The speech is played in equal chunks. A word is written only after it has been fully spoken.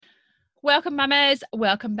Welcome, mamas.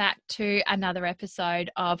 Welcome back to another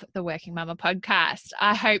episode of the Working Mama podcast.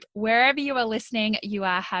 I hope wherever you are listening, you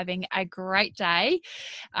are having a great day.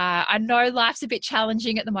 I know life's a bit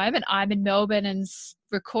challenging at the moment. I'm in Melbourne and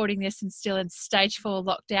recording this and still in stage 4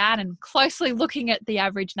 lockdown and closely looking at the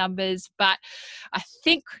average numbers, but I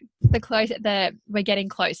think we're getting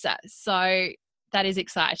closer. So that is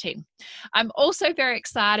exciting. I'm also very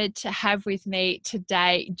excited to have with me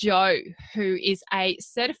today Jo, who is a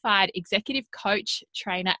certified executive coach,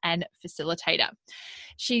 trainer, and facilitator.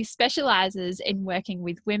 She specializes in working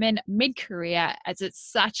with women mid-career as it's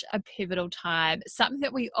such a pivotal time, something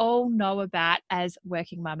that we all know about as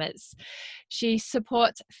working mamas. She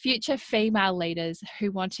supports future female leaders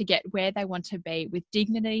who want to get where they want to be with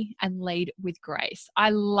dignity and lead with grace. I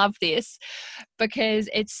love this because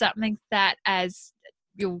it's something that, as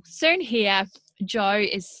you'll soon hear, Jo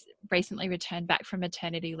is recently returned back from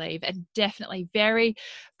maternity leave and definitely very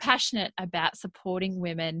passionate about supporting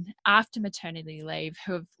women after maternity leave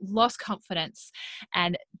who have lost confidence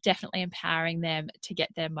and definitely empowering them to get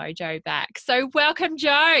their mojo back. So welcome,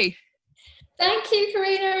 Jo. Thank you,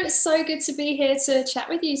 Karina. It's so good to be here to chat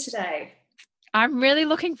with you today. I'm really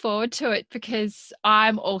looking forward to it because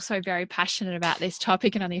I'm also very passionate about this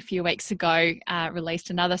topic, and only a few weeks ago released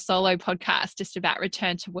another solo podcast just about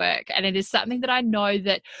return to work. And it is something that I know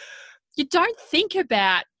that you don't think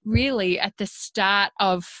about really at the start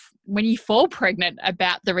of when you fall pregnant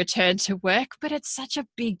about the return to work, but it's such a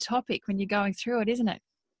big topic when you're going through it, isn't it?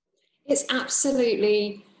 It's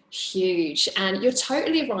absolutely huge. And you're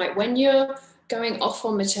totally right. When you're going off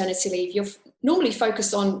on maternity leave, you're normally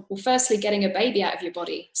focused on, well, firstly, getting a baby out of your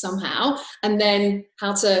body somehow, and then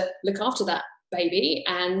how to look after that baby.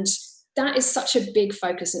 And that is such a big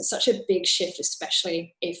focus and such a big shift,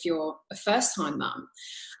 especially if you're a first-time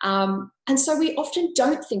mum. And so we often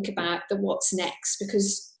don't think about the what's next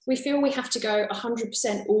because we feel we have to go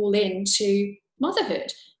 100% all into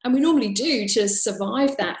motherhood. And we normally do to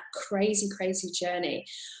survive that crazy, crazy journey.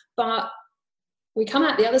 But we come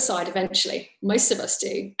out the other side eventually, most of us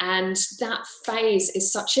do, and that phase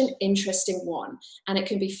is such an interesting one, and it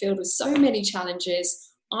can be filled with so many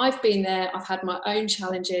challenges. I've been there, I've had my own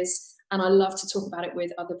challenges, and I love to talk about it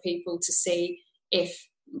with other people to see if,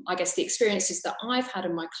 I guess, the experiences that I've had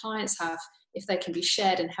and my clients have, if they can be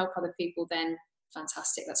shared and help other people, then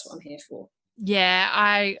fantastic. That's what I'm here for. Yeah,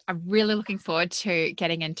 I'm really looking forward to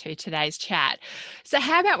getting into today's chat. So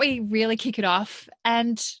how about we really kick it off,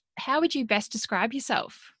 and how would you best describe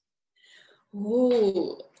yourself?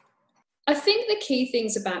 Oh, I think the key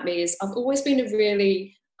things about me is I've always been a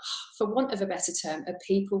really, for want of a better term, a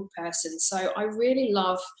people person. So I really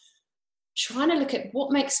love trying to look at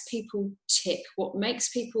what makes people tick, what makes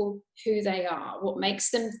people who they are, what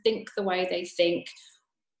makes them think the way they think,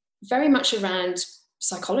 very much around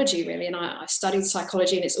psychology, really. And I studied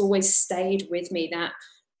psychology, and it's always stayed with me, that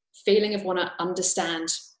feeling of want to understand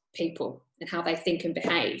people and how they think and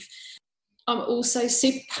behave. I'm also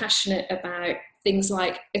super passionate about things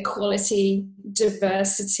like equality,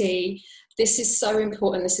 diversity. This is so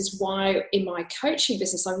important. This is why in my coaching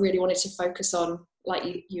business, I really wanted to focus on, like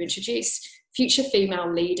you introduced, future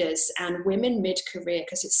female leaders and women mid-career,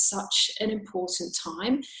 because it's such an important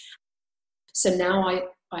time. So now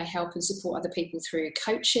I help and support other people through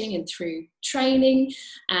coaching and through training.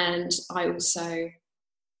 And I also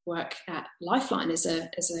work at Lifeline as a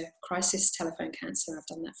crisis telephone counsellor. I've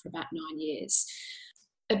done that for about 9 years.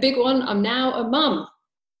 A big one, I'm now a mum.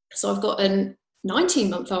 So I've got a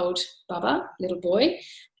 19-month-old Bubba, little boy.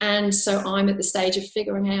 And so I'm at the stage of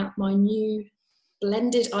figuring out my new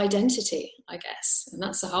blended identity, I guess. And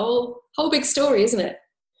that's a whole big story, isn't it?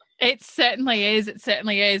 It certainly is. It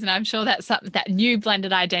certainly is. And I'm sure that's something, that new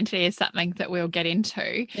blended identity is something that we'll get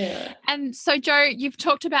into. Yeah. And so, Jo, you've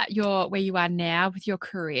talked about where you are now with your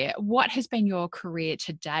career. What has been your career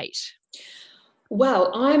to date?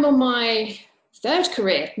 Well, I'm on my third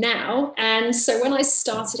career now. And so when I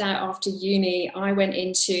started out after uni, I went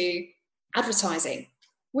into advertising,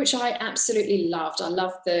 which I absolutely loved. I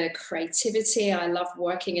loved the creativity. I loved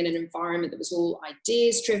working in an environment that was all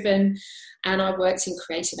ideas driven. And I worked in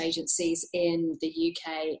creative agencies in the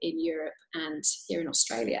UK, in Europe, and here in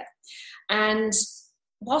Australia. And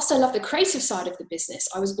whilst I love the creative side of the business,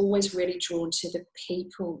 I was always really drawn to the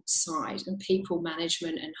people side and people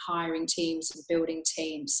management and hiring teams and building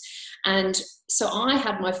teams. And so I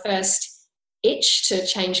had my first itch to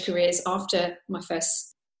change careers after my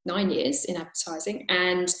first 9 years in advertising,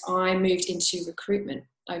 and I moved into recruitment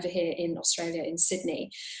over here in Australia, in Sydney,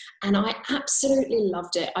 and I absolutely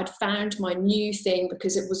loved it. I'd found my new thing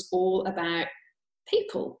because it was all about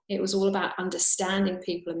people. It was all about understanding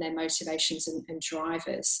people and their motivations and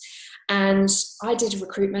drivers. And I did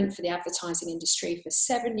recruitment for the advertising industry for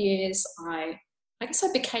 7 years. I guess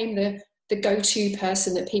I became the go-to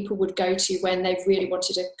person that people would go to when they really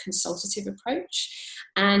wanted a consultative approach.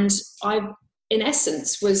 And I, in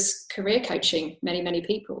essence, was career coaching many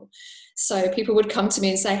people. So people would come to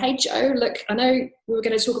me and say, hey, Jo, look, I know we were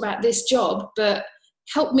going to talk about this job, but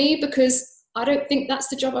help me because I don't think that's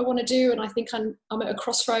the job I want to do. And I think I'm at a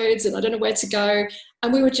crossroads and I don't know where to go.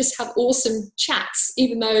 And we would just have awesome chats,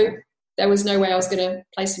 even though there was no way I was going to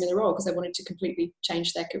place them in the role because they wanted to completely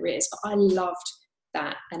change their careers. But I loved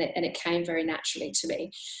that, and it came very naturally to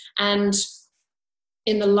me. And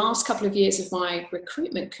in the last couple of years of my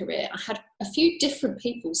recruitment career, I had a few different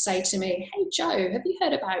people say to me, hey, Jo, have you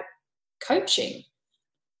heard about coaching?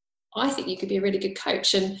 I think you could be a really good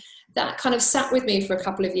coach. And that kind of sat with me for a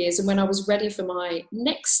couple of years. And when I was ready for my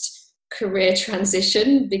next career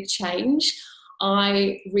transition, big change,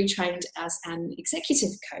 I retrained as an executive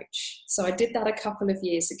coach. So I did that a couple of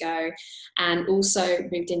years ago, and also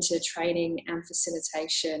moved into training and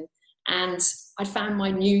facilitation. And I found my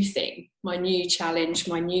new thing, my new challenge,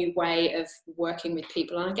 my new way of working with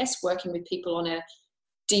people. And I guess working with people on a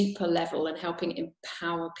deeper level and helping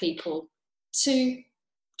empower people to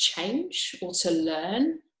change or to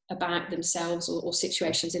learn about themselves or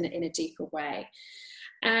situations in a deeper way.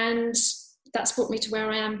 And that's brought me to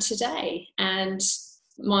where I am today. And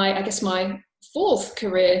I guess my fourth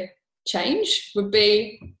career change would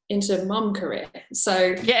be into mum career.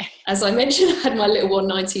 So as I mentioned, I had my little one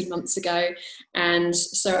 19 months ago. And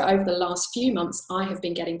so over the last few months, I have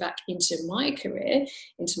been getting back into my career,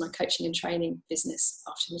 into my coaching and training business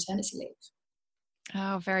after maternity leave.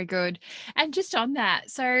 Oh, very good. And just on that,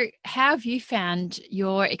 so how have you found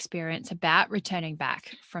your experience about returning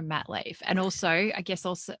back from mat leave, and also, I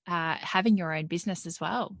guess, having your own business as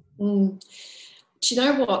well? Do you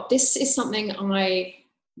know what? This is something I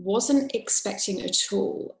wasn't expecting at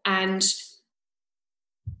all, and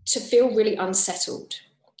to feel really unsettled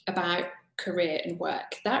about career and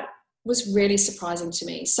work, that was really surprising to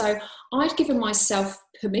me. So I'd given myself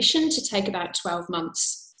permission to take about 12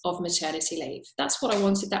 months of maternity leave. That's what I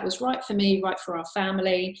wanted. That was right for me, right for our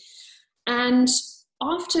family. And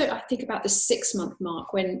after, I think about the 6-month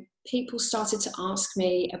mark, when people started to ask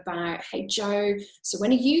me about, hey, Jo, so when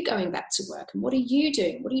are you going back to work? And what are you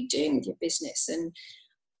doing? What are you doing with your business? And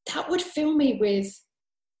that would fill me with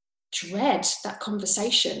dread, that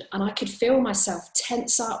conversation. And I could feel myself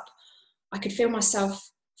tense up. I could feel myself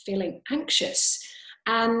feeling anxious.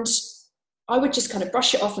 And I would just kind of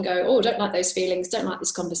brush it off and go, oh, don't like those feelings, don't like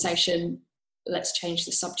this conversation, let's change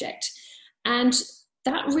the subject. And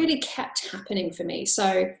that really kept happening for me.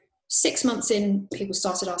 So 6 months in, people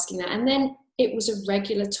started asking that. And then it was a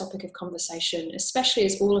regular topic of conversation, especially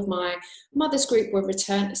as all of my mother's group were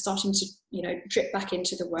starting to, drip back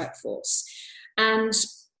into the workforce. And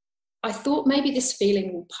I thought maybe this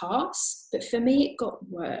feeling will pass, but for me, it got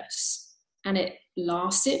worse and it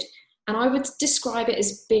lasted. And I would describe it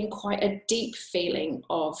as being quite a deep feeling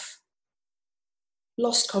of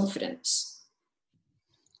lost confidence.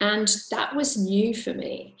 And that was new for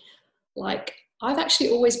me. Like, I've actually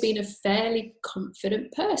always been a fairly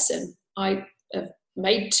confident person. I have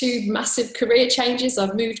made 2 massive career changes.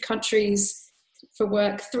 I've moved countries for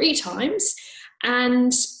work 3 times.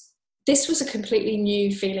 And this was a completely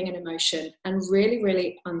new feeling and emotion, and really,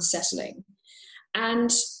 really unsettling.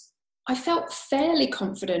 And I felt fairly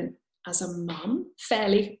confident as a mum,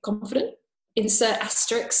 fairly confident, insert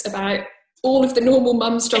asterisks about all of the normal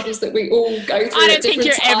mum struggles that we all go through at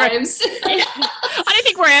different times. I don't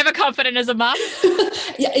think we're ever confident as a mum.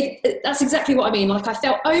 That's exactly what I mean. Like, I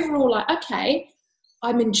felt overall like, okay,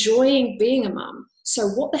 I'm enjoying being a mum. So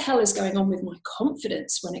what the hell is going on with my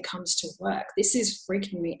confidence when it comes to work? This is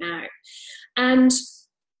freaking me out. And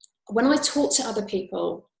when I talk to other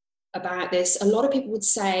people about this, a lot of people would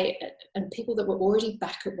say, and people that were already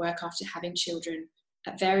back at work after having children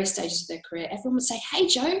at various stages of their career, everyone would say, hey,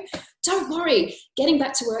 Jo, don't worry. Getting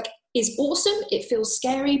back to work is awesome. It feels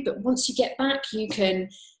scary, but once you get back, you can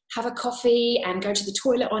have a coffee and go to the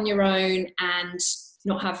toilet on your own and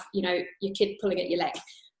not have, your kid pulling at your leg.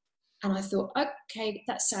 And I thought, okay,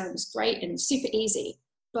 that sounds great and super easy.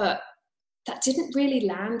 But that didn't really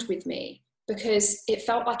land with me, because it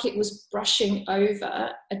felt like it was brushing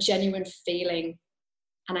over a genuine feeling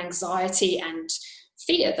and anxiety and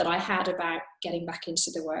fear that I had about getting back into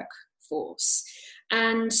the workforce.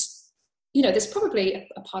 And, there's probably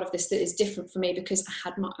a part of this that is different for me because I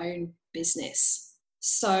had my own business.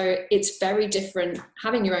 So it's very different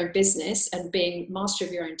having your own business and being master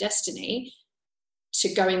of your own destiny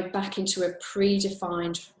to going back into a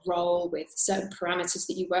predefined role with certain parameters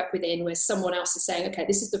that you work within, where someone else is saying, okay,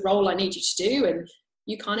 this is the role I need you to do, and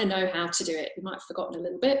you kind of know how to do it. You might have forgotten a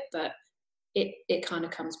little bit, but it kind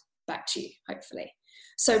of comes back to you, hopefully.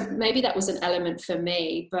 So maybe that was an element for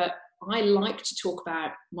me, but I like to talk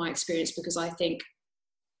about my experience because I think,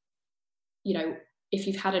 you know, if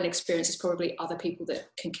you've had an experience, there's probably other people that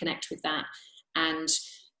can connect with that. And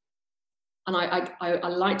I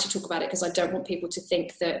like to talk about it because I don't want people to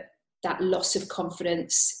think that that loss of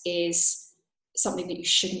confidence is something that you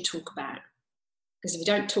shouldn't talk about. Because if you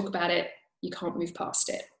don't talk about it, you can't move past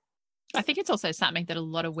it. I think it's also something that a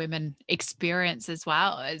lot of women experience as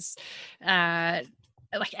well, as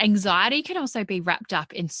like anxiety can also be wrapped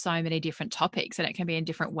up in so many different topics, and it can be in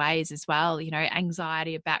different ways as well. You know,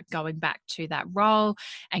 anxiety about going back to that role,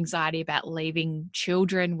 anxiety about leaving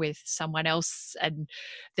children with someone else and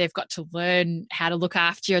they've got to learn how to look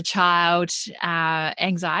after your child,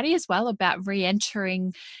 anxiety as well about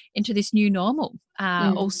re-entering into this new normal,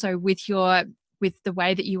 also with the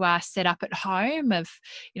way that you are set up at home, of,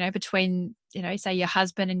 you know, between, you know, say your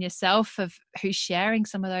husband and yourself, of who's sharing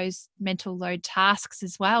some of those mental load tasks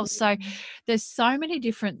as well. So there's so many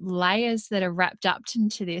different layers that are wrapped up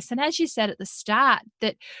into this. And as you said at the start,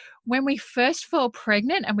 that when we first fall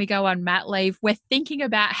pregnant and we go on mat leave, we're thinking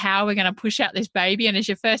about how we're going to push out this baby. And as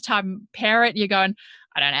your first time parent, you're going,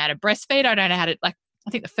 I don't know how to breastfeed. I don't know how to, like, I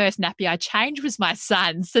think the first nappy I changed was my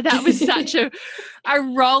son. So that was such a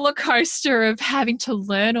roller coaster of having to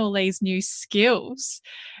learn all these new skills.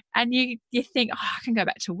 And you think, oh, I can go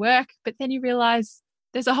back to work. But then you realize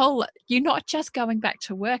there's a whole, you're not just going back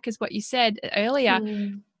to work, as what you said earlier.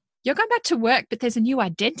 You're going back to work, but there's a new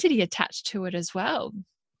identity attached to it as well.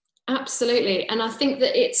 Absolutely. And I think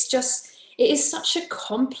that it is such a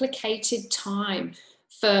complicated time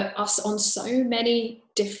for us on so many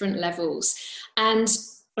different levels. And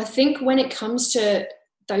I think when it comes to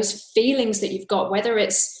those feelings that you've got, whether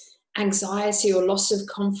it's anxiety or loss of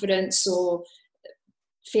confidence or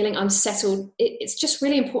feeling unsettled, it's just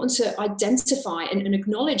really important to identify and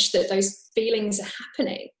acknowledge that those feelings are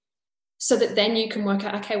happening, so that then you can work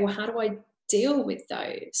out, okay, well, how do I deal with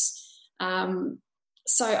those?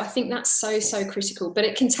 So I think that's so critical, but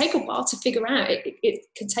it can take a while to figure out. It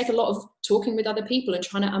can take a lot of talking with other people and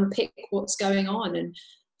trying to unpick what's going on and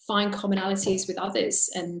find commonalities with others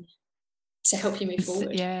and to help you move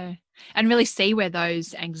forward. Yeah. And really see where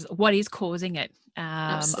those, what is causing it.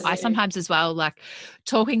 I sometimes as well, like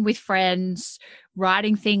talking with friends,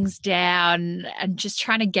 writing things down and just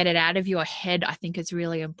trying to get it out of your head, I think is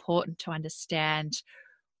really important to understand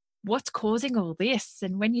what's causing all this.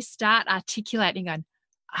 And when you start articulating and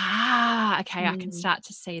okay, I can start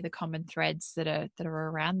to see the common threads that are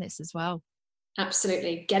around this as well.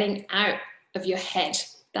 Absolutely. Getting out of your head.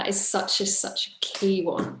 That is such a key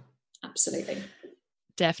one. Absolutely.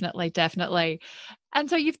 Definitely. And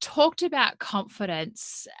so you've talked about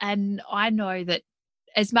confidence, and I know that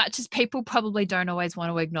as much as people probably don't always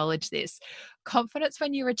want to acknowledge this, confidence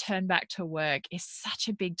when you return back to work is such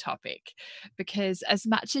a big topic, because as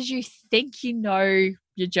much as you think you know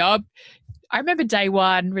your job, I remember day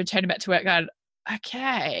one returning back to work going,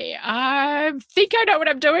 okay, I think I know what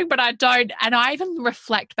I'm doing, but I don't. And I even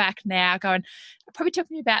reflect back now going, it probably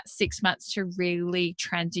took me about 6 months to really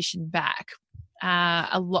transition back,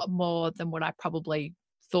 a lot more than what I probably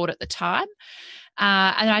thought at the time.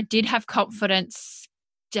 And I did have confidence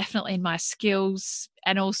definitely in my skills,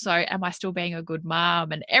 and also, am I still being a good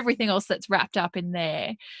mom, and everything else that's wrapped up in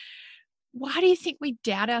there. Why do you think we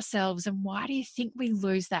doubt ourselves, and why do you think we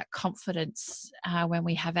lose that confidence when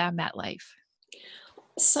we have our mat leave?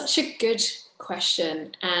 Such a good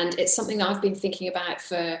question. And it's something I've been thinking about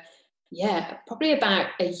for, probably about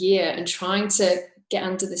a year, and trying to get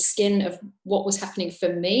under the skin of what was happening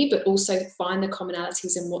for me, but also find the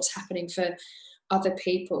commonalities in what's happening for other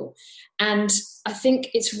people. And I think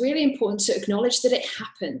it's really important to acknowledge that it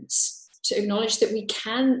happens, to acknowledge that we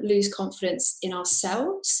can lose confidence in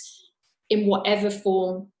ourselves in whatever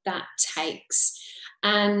form that takes.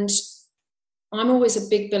 And I'm always a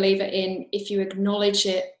big believer in, if you acknowledge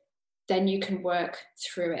it, then you can work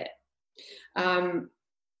through it.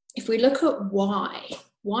 If we look at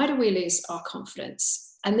why do we lose our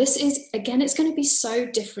confidence? And this is, again, it's going to be so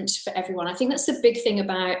different for everyone. I think that's the big thing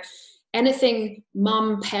about anything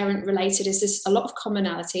mum, parent related, is there's a lot of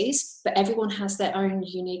commonalities, but everyone has their own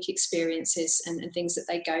unique experiences and things that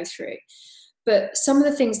they go through. But some of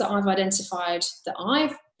the things that I've identified that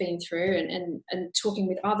I've been through and talking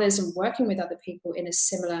with others and working with other people in a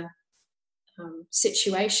similar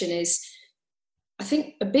situation is, I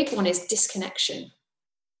think a big one is disconnection.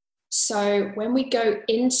 So when we go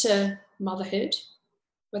into motherhood,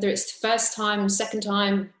 whether it's the first time, second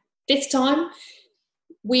time, fifth time,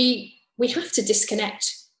 we have to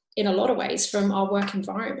disconnect in a lot of ways from our work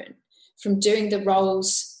environment, from doing the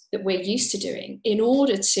roles that we're used to doing in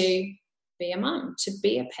order to be a mum, to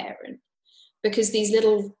be a parent, because these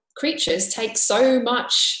little creatures take so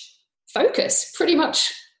much focus, pretty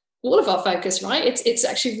much all of our focus, right? It's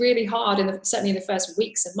actually really hard, certainly in the first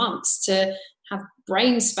weeks and months, to have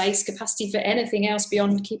brain space capacity for anything else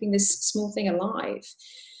beyond keeping this small thing alive.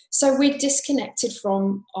 So we're disconnected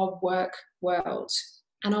from our work world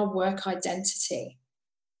and our work identity.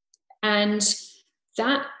 And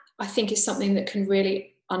that, I think, is something that can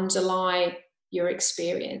really underlie your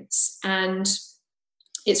experience. And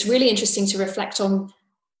it's really interesting to reflect on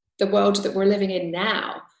the world that we're living in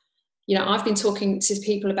now. You know, I've been talking to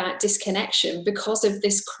people about disconnection because of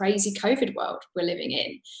this crazy COVID world we're living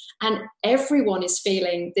in. And everyone is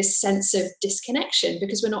feeling this sense of disconnection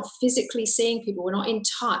because we're not physically seeing people, we're not in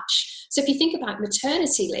touch. So if you think about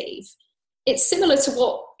maternity leave, it's similar to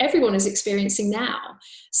what everyone is experiencing now.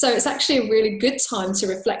 So it's actually a really good time to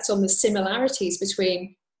reflect on the similarities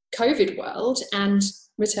between COVID world and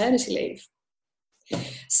maternity leave.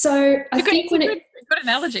 So I think when it... Good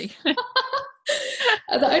analogy.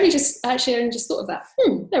 I only just thought of that.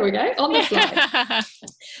 There we go, on the fly.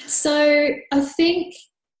 So I think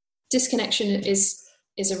disconnection is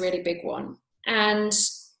a really big one. And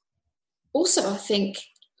also I think,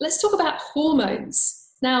 let's talk about hormones.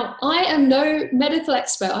 Now, I am no medical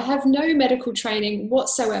expert. I have no medical training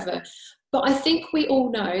whatsoever. But I think we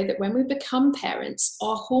all know that when we become parents,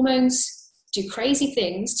 our hormones do crazy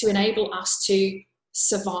things to enable us to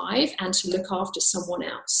survive and to look after someone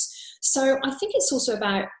else. So I think it's also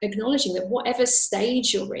about acknowledging that whatever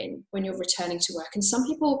stage you're in when you're returning to work, and some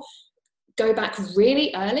people go back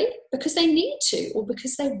really early because they need to or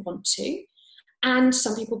because they want to, and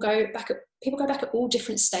some people go back at all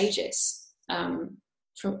different stages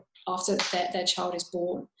from after their child is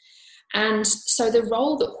born. And so the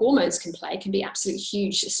role that hormones can play can be absolutely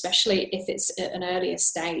huge, especially if it's at an earlier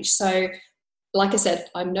stage. So like I said,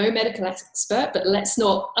 I'm no medical expert, but let's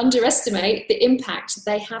not underestimate the impact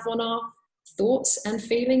they have on our thoughts and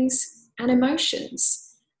feelings and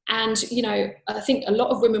emotions. And, you know, I think a lot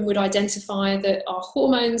of women would identify that our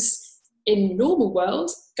hormones in normal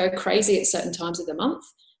world go crazy at certain times of the month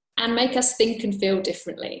and make us think and feel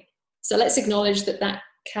differently. So let's acknowledge that that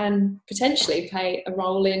can potentially play a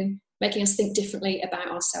role in making us think differently about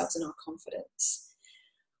ourselves and our confidence.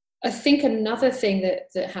 I think another thing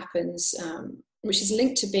that happens, which is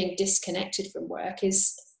linked to being disconnected from work,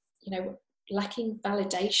 is, you know, lacking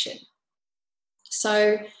validation.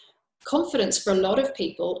 So confidence for a lot of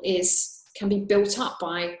people can be built up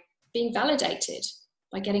by being validated,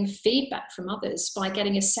 by getting feedback from others, by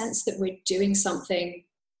getting a sense that we're doing something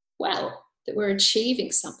well, that we're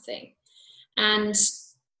achieving something. And,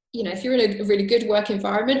 you know, if you're in a really good work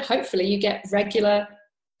environment, hopefully you get regular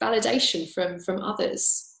validation from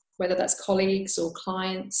others, whether that's colleagues or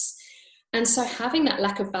clients. And so having that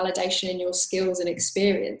lack of validation in your skills and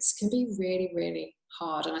experience can be really, really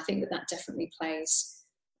hard. And I think that definitely plays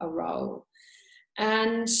a role.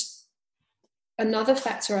 And another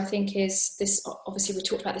factor, I think, is this, obviously we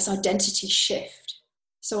talked about this identity shift.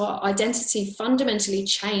 So our identity fundamentally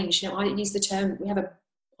changed. You know, I use the term,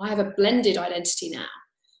 I have a blended identity now.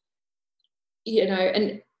 You know,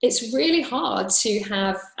 and it's really hard to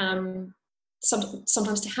have,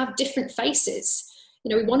 sometimes to have different faces. You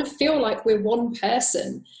know, we want to feel like we're one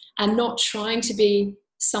person and not trying to be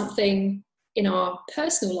something in our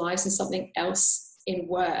personal lives and something else in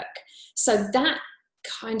work. So that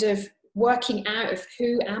kind of working out of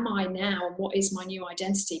who am I now, what is my new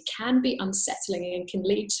identity, can be unsettling and can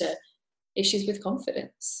lead to issues with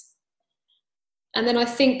confidence. And then I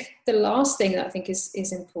think the last thing that I think is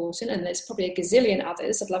important, and there's probably a gazillion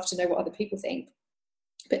others, I'd love to know what other people think,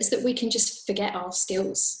 but it's that we can just forget our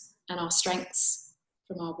skills and our strengths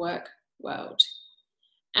from our work world.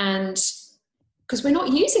 And because we're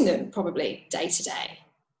not using them probably day to day.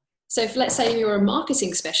 So if, let's say, you're a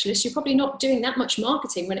marketing specialist, you're probably not doing that much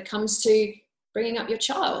marketing when it comes to bringing up your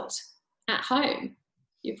child at home.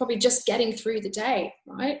 You're probably just getting through the day,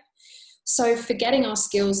 right? So forgetting our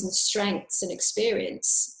skills and strengths and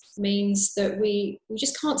experience means that we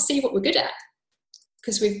just can't see what we're good at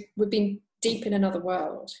because we've been deep in another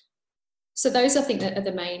world. So those, I think, are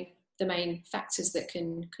the main factors that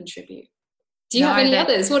can contribute. Do you have any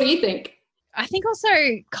others? What do you think? I think also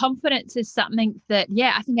confidence is something that,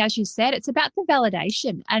 yeah, I think, as you said, it's about the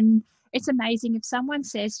validation. And it's amazing if someone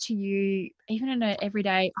says to you, even in an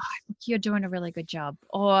everyday, oh, you're doing a really good job,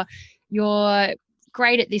 or you're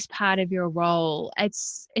great at this part of your role,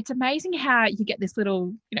 it's amazing how you get this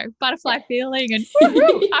little, butterfly feeling and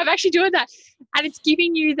woo-hoo, I'm actually doing that. And it's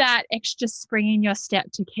giving you that extra spring in your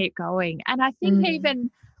step to keep going. And I think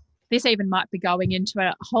this might be going into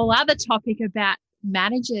a whole other topic about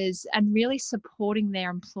managers and really supporting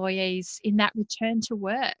their employees in that return to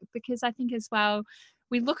work, because I think as well,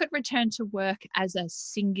 we look at return to work as a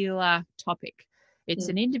singular topic. It's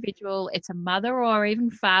an individual, it's a mother or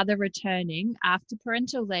even father returning after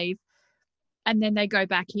parental leave, and then they go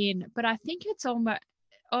back in. But I think it's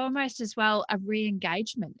almost as well a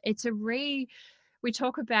re-engagement. We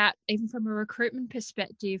talk about, even from a recruitment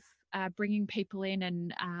perspective, bringing people in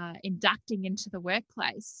and inducting into the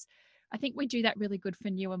workplace. I think we do that really good for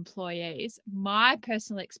new employees. My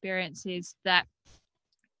personal experience is that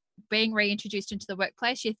being reintroduced into the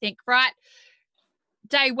workplace, you think, right,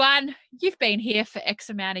 day one, you've been here for X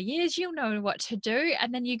amount of years, you'll know what to do.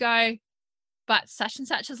 And then you go, but such and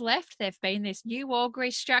such has left. There've been this new org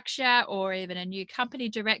restructure or even a new company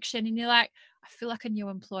direction. And you're like, I feel like a new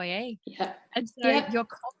employee. Yeah. And so your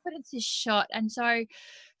confidence is shot. And so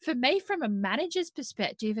for me, from a manager's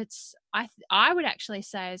perspective, I would actually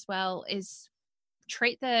say as well is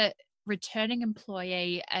treat the returning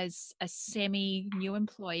employee as a semi-new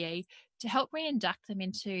employee to help re-induct them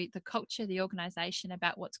into the culture, the organisation,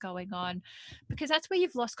 about what's going on, because that's where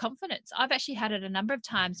you've lost confidence. I've actually had it a number of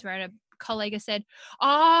times where a colleague has said,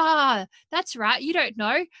 that's right, you don't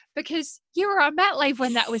know because you were on mat leave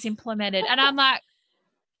when that was implemented. And I'm like,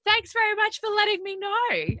 thanks very much for letting me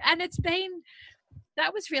know. And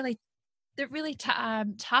that was really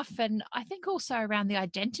tough. And I think also around the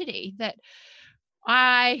identity that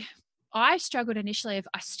I struggled initially if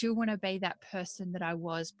I still want to be that person that I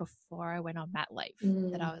was before I went on mat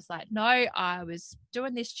leave. That I was like, no, I was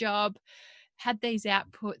doing this job, had these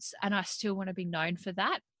outputs, and I still want to be known for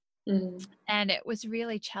that. And it was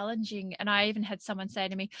really challenging. And I even had someone say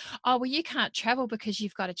to me, oh, well, you can't travel because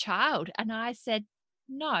you've got a child. And I said,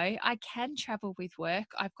 no, I can travel with work.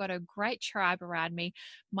 I've got a great tribe around me.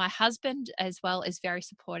 My husband as well is very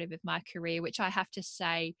supportive of my career, which I have to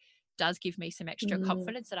say does give me some extra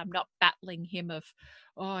confidence that I'm not battling him of,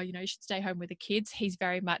 you should stay home with the kids. He's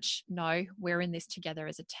very much, no, we're in this together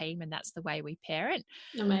as a team, and that's the way we parent.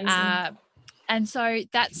 Amazing. And so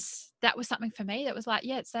that was something for me that was like,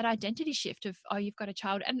 it's that identity shift of, you've got a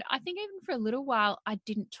child. And I think even for a little while, I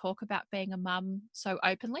didn't talk about being a mum so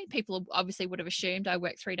openly. People obviously would have assumed I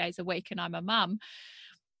work 3 days a week and I'm a mum.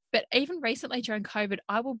 But even recently during COVID,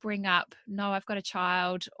 I will bring up, no, I've got a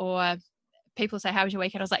child, or people say, how was your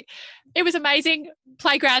weekend? I was like, it was amazing.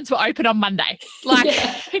 Playgrounds were open on Monday. Like,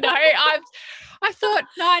 I thought,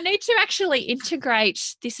 no, I need to actually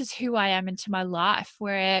integrate, this is who I am, into my life,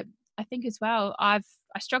 where I think as well, I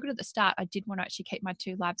struggled at the start. I did want to actually keep my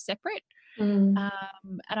two lives separate. And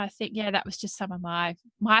I think, that was just some of my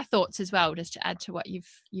thoughts as well, just to add to what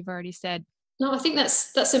you've already said. No, I think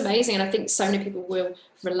that's amazing. And I think so many people will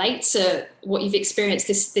relate to what you've experienced,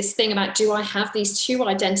 this thing about, do I have these two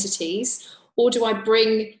identities, or do I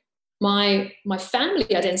bring my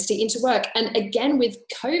family identity into work? And again, with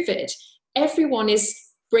COVID, everyone is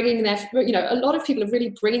bringing a lot of people are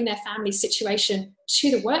really bringing their family situation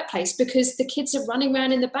to the workplace, because the kids are running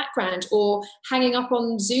around in the background or hanging up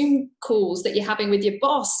on Zoom calls that you're having with your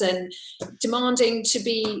boss and demanding to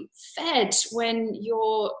be fed when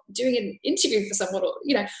you're doing an interview for someone, or,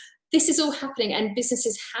 this is all happening, and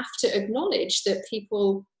businesses have to acknowledge that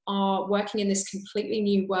people are working in this completely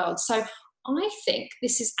new world. So I think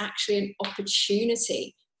this is actually an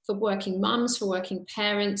opportunity for working mums, for working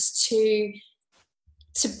parents to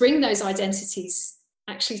bring those identities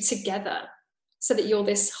actually together, so that you're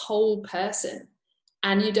this whole person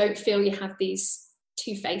and you don't feel you have these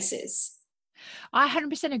two faces. I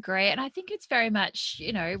 100% agree. And I think it's very much,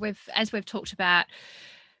 as we've talked about,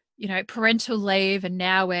 parental leave, and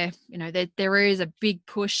now where, there is a big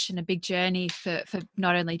push and a big journey for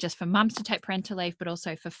not only just for mums to take parental leave, but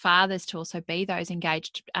also for fathers to also be those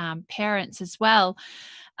engaged parents as well.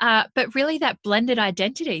 But really that blended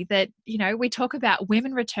identity that, we talk about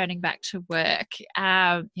women returning back to work,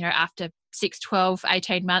 after 6, 12,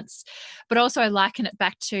 18 months, but also I liken it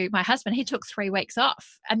back to my husband. He took 3 weeks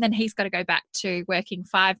off, and then he's got to go back to working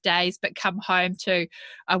 5 days, but come home to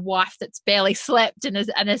a wife that's barely slept and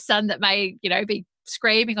a son that may, be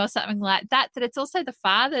screaming or something like that. That it's also the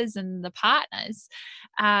fathers and the partners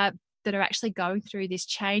that are actually going through this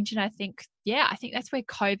change. And I think that's where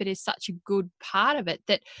COVID is such a good part of it,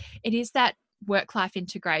 that it is that work-life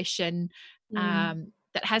integration that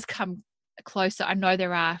has come closer. I know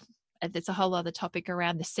there's a whole other topic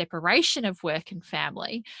around the separation of work and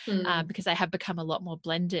family because they have become a lot more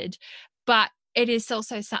blended. But it is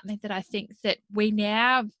also something that I think that we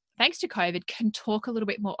now, thanks to COVID, can talk a little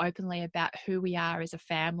bit more openly about who we are as a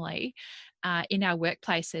family in our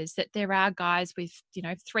workplaces, that there are guys with,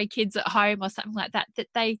 3 kids at home or something like that, that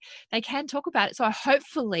they can talk about it. So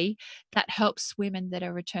hopefully that helps women that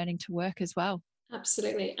are returning to work as well.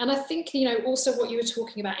 Absolutely. And I think, also what you were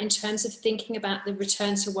talking about in terms of thinking about the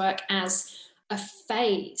return to work as a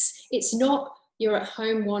phase. It's not you're at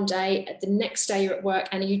home one day, the next day you're at work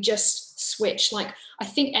and you just switch. Like, I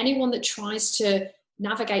think anyone that tries to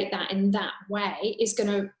navigate that in that way is going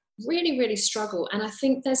to really, really struggle. And I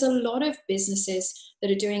think there's a lot of businesses that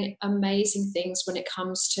are doing amazing things when it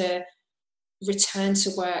comes to return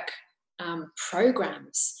to work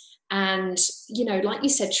programs. And, like you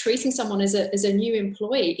said, treating someone as a new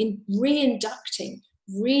employee, in re-inducting,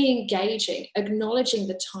 re-engaging, acknowledging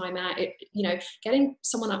the time out, getting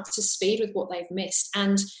someone up to speed with what they've missed.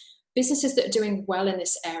 And businesses that are doing well in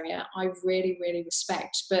this area, I really, really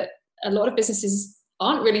respect. But a lot of businesses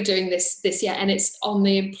aren't really doing this yet. And it's on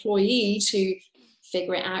the employee to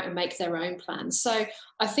figure it out and make their own plans. So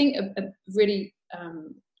I think a really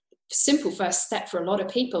simple first step for a lot of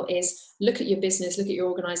people is look at your business, look at your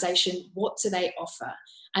organization, what do they offer?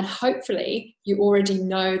 And hopefully you already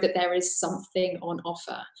know that there is something on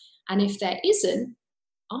offer. And if there isn't,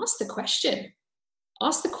 ask the question.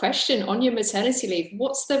 Ask the question on your maternity leave,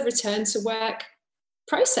 what's the return to work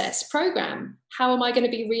process, program? How am I going to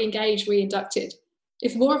be re-engaged, re-inducted?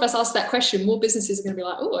 If more of us ask that question, more businesses are going to be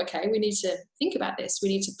like, oh, okay, we need to think about this. We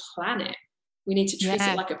need to plan it. We need to treat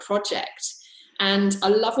it like a project. And I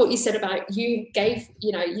love what you said about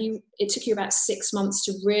it took you about 6 months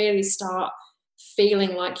to really start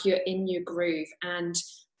feeling like you're in your groove. And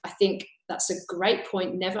I think that's a great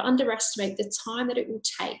point. Never underestimate the time that it will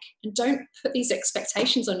take. And don't put these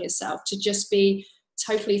expectations on yourself to just be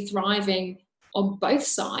totally thriving on both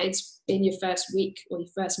sides in your first week or your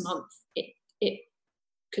first month. It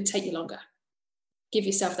could take you longer. Give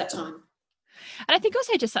yourself that time. And I think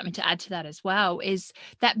also just something to add to that as well is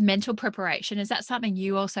that mental preparation. Is that something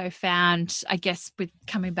you also found, I guess, with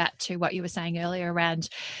coming back to what you were saying earlier around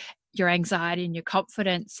your anxiety and your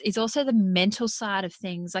confidence, is also the mental side of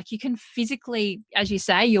things? Like, you can physically, as you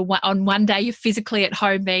say, you're on one day you're physically at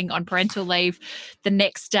home being on parental leave, the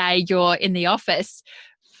next day you're in the office.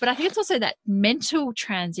 But I think it's also that mental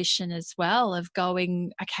transition as well of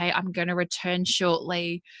going, okay, I'm going to return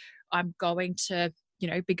shortly. I'm going to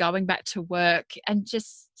be going back to work, and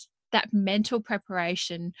just that mental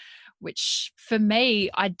preparation, which for me,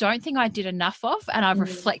 I don't think I did enough of, and I've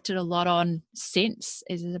reflected a lot on since,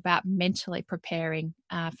 is about mentally preparing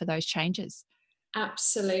for those changes.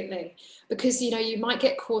 Absolutely. Because, you might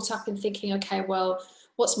get caught up in thinking, okay, well,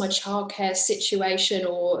 what's my childcare situation,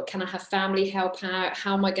 or can I have family help out?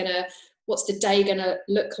 What's the day going to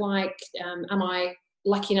look like? Am I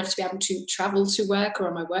lucky enough to be able to travel to work, or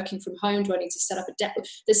am I working from home? Do I need to set up a debt?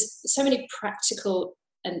 There's so many practical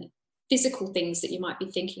and physical things that you might be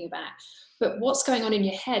thinking about. But what's going on in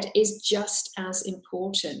your head is just as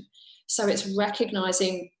important. So it's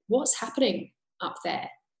recognizing what's happening up there.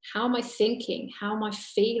 How am I thinking? How am I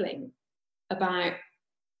feeling about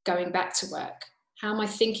going back to work? How am I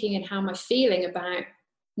thinking and how am I feeling about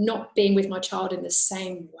not being with my child in the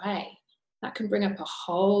same way? That can bring up a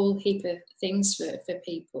whole heap of things for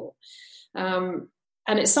people. And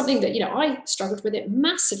it's something that, I struggled with it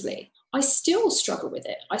massively. I still struggle with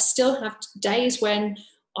it. I still have days when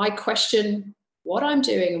I question what I'm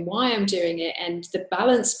doing and why I'm doing it, and the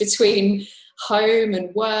balance between home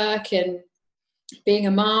and work and being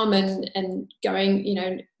a mum and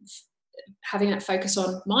going, having that focus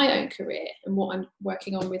on my own career and what I'm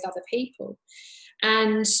working on with other people.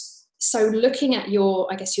 And so looking at your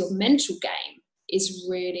mental game is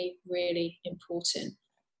really, really important.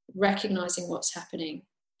 Recognizing what's happening.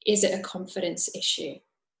 Is it a confidence issue?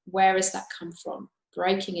 Where has that come from?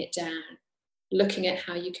 Breaking it down. Looking at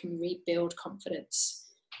how you can rebuild confidence.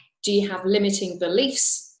 Do you have limiting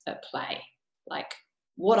beliefs at play? Like,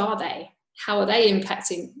 what are they? How are they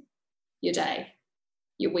impacting your day,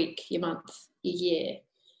 your week, your month, your year?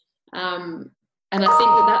 And I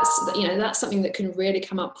think that's something that can really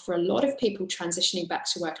come up for a lot of people transitioning back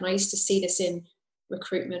to work. And I used to see this in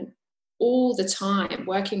recruitment all the time,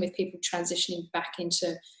 working with people transitioning back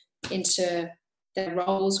into their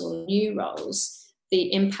roles or new roles,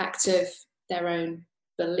 the impact of their own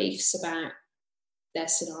beliefs about their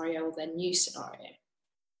scenario or their new scenario.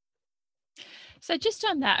 So just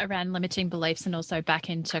on that around limiting beliefs and also back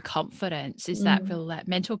into confidence, is that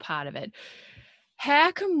mental part of it?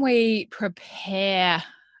 How can we prepare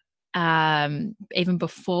even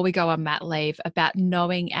before we go on mat leave, about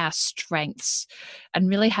knowing our strengths and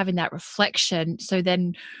really having that reflection. So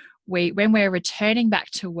then when we're returning back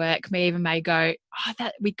to work,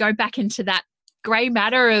 we go back into that grey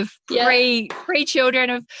matter of pre-children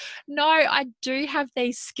of, no, I do have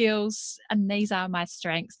these skills and these are my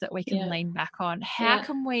strengths that we can lean back on. How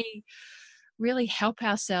can we really help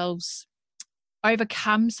ourselves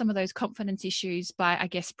overcome some of those confidence issues by, I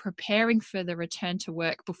guess, preparing for the return to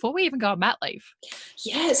work before we even go on mat leave?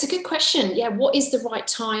 Yeah, it's a good question. Yeah, what is the right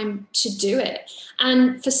time to do it?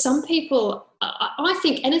 And for some people, I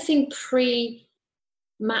think anything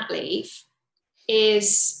pre-mat leave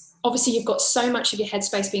is, obviously you've got so much of your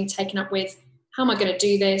headspace being taken up with, how am I going to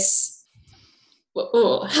do this?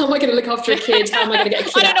 How am I going to look after a kid? How am I going to get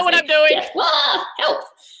a kid I don't know what I'm doing. Yeah. Help.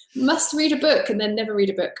 Must read a book and then never read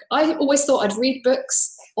a book. I always thought I'd read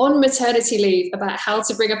books on maternity leave about how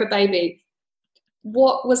to bring up a baby.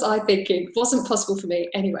 What was I thinking? Wasn't possible for me.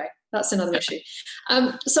 Anyway, that's another issue.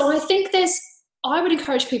 So I think I would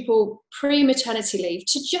encourage people pre-maternity leave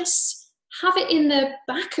to just have it in the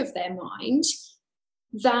back of their mind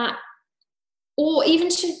that, or even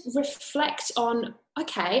to reflect on,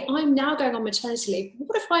 okay, I'm now going on maternity leave.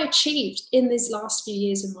 What have I achieved in these last few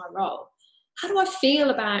years in my role? How do I feel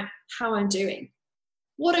about how I'm doing?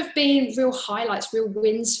 What have been real highlights, real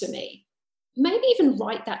wins for me? Maybe even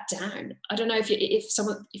write that down. I don't know if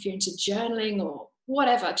you're into journaling or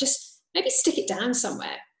whatever, just maybe stick it down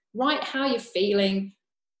somewhere. Write how you're feeling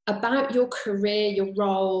about your career, your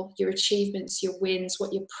role, your achievements, your wins,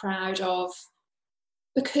 what you're proud of,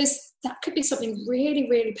 because that could be something really,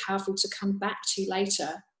 really powerful to come back to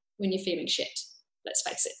later when you're feeling shit, let's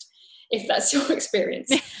face it, if that's your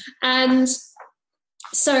experience. And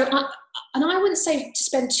so I wouldn't say to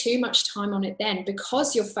spend too much time on it then,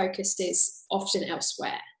 because your focus is often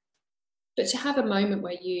elsewhere, but to have a moment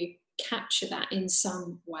where you capture that in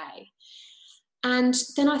some way. And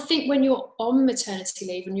then I think when you're on maternity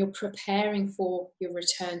leave and you're preparing for your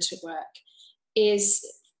return to work, is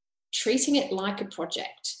treating it like a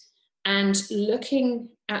project and looking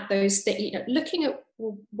at those, looking at,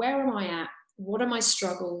 well, where am I at? What are my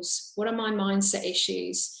struggles? What are my mindset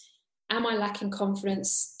issues? Am I lacking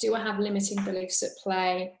confidence? Do I have limiting beliefs at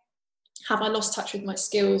play? Have I lost touch with my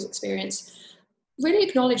skills, experience? Really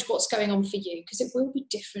acknowledge what's going on for you, because it will be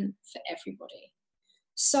different for everybody.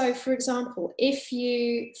 So, for example, if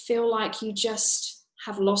you feel like you just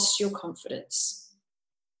have lost your confidence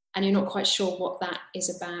and you're not quite sure what that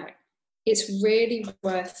is about, it's really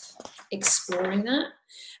worth exploring that.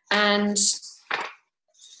 And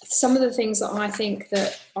some of the things that I think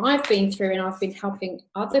that I've been through and I've been helping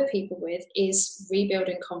other people with is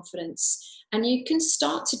rebuilding confidence. And you can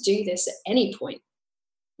start to do this at any point,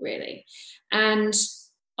 really. And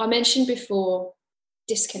I mentioned before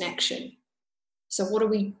disconnection. So what do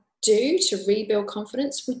we do to rebuild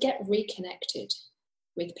confidence? We get reconnected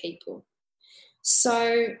with people.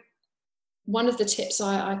 So one of the tips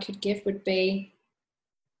I could give would be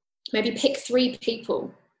maybe pick 3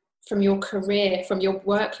 people from your career, from your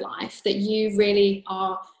work life that you really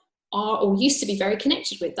are or used to be very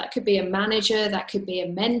connected with. That could be a manager, that could be a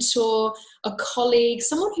mentor, a colleague,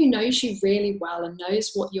 someone who knows you really well and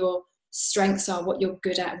knows what your strengths are, what you're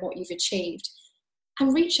good at and what you've achieved,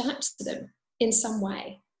 and reach out to them in some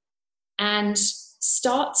way and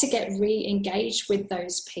start to get re-engaged with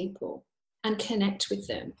those people and connect with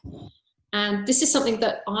them. And this is something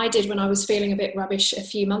that I did when I was feeling a bit rubbish a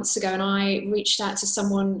few months ago, and I reached out to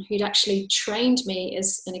someone who'd actually trained me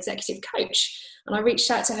as an executive coach. And I reached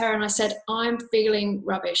out to her and I said, I'm feeling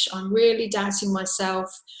rubbish. I'm really doubting myself.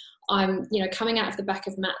 I'm, coming out of the back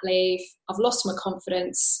of mat leave. I've lost my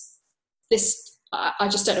confidence. I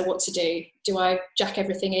just don't know what to do. Do I jack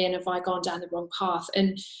everything in? Have I gone down the wrong path?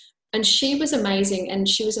 And she was amazing. And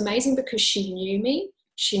she was amazing because she knew me.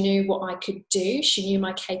 She knew what I could do. She knew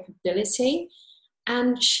my capability.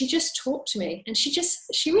 And she just talked to me, and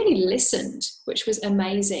she really listened, which was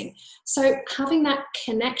amazing. So having that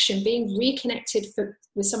connection, being reconnected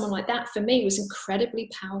with someone like that, for me was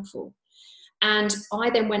incredibly powerful. And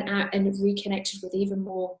I then went out and reconnected with even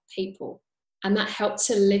more people, and that helped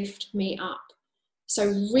to lift me up. So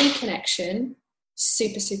reconnection,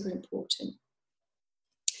 super, super important.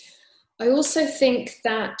 I also think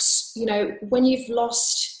that, when you've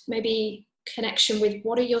lost maybe connection with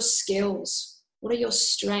what are your skills, what are your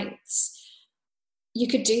strengths, you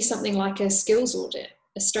could do something like a skills audit,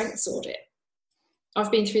 a strengths audit.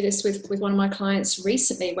 I've been through this with one of my clients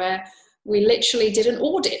recently, where we literally did an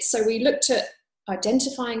audit. So we looked at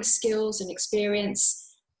identifying skills and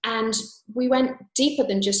experience, and we went deeper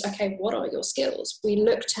than just, okay, what are your skills? We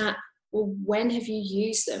looked at well, when have you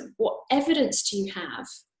used them? What evidence do you have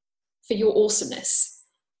for your awesomeness?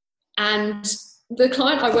 And the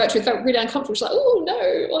client I worked with felt really uncomfortable. She's like, oh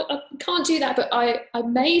no, I can't do that. But I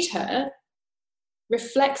made her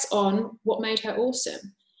reflect on what made her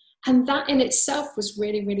awesome. And that in itself was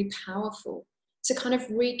really, really powerful, to kind of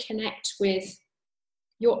reconnect with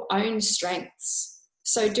your own strengths.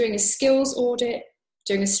 So doing a skills audit,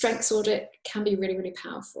 doing a strengths audit can be really, really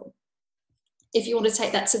powerful. If you want to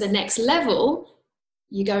take that to the next level,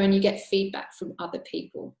 you go and you get feedback from other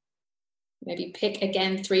people. Maybe pick,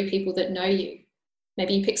 again, 3 people that know you.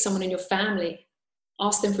 Maybe you pick someone in your family,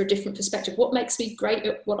 ask them for a different perspective. What makes me great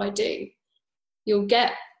at what I do? You'll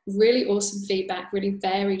get really awesome feedback, really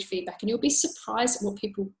varied feedback, and you'll be surprised at what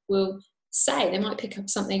people will say. They might pick up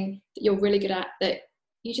something that you're really good at that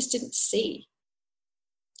you just didn't see.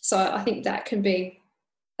 So I think that can be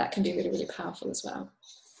really, really powerful as well.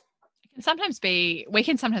 We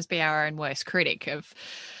can sometimes be our own worst critic.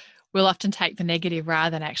 We'll often take the negative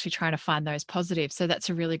rather than actually trying to find those positives. So that's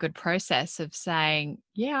a really good process of saying,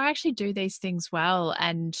 yeah, I actually do these things well,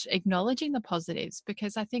 and acknowledging the positives,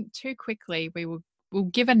 because I think too quickly we'll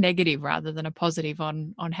give a negative rather than a positive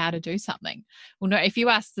on how to do something. Well, no, if you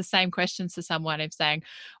ask the same questions to someone of saying,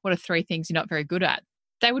 what are 3 things you're not very good at?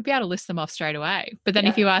 They would be able to list them off straight away. But then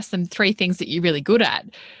if you ask them 3 things that you're really good at,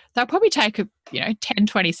 they'll probably take 10,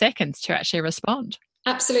 20 seconds to actually respond.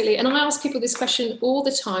 Absolutely. And I ask people this question all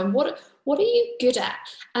the time. What are you good at?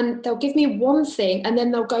 And they'll give me one thing, and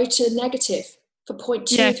then they'll go to negative for point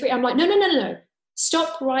 2, 3. I'm like, no.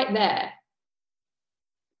 Stop right there.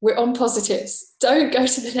 We're on positives. Don't go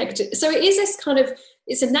to the negative. So it is this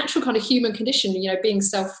it's a natural kind of human condition, being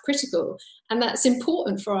self-critical. And that's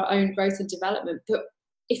important for our own growth and development. But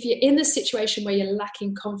if you're in the situation where you're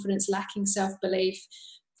lacking confidence, lacking self-belief,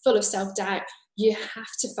 full of self-doubt, you have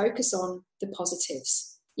to focus on the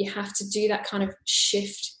positives. You have to do that kind of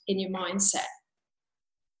shift in your mindset.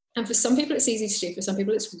 And for some people, it's easy to do. For some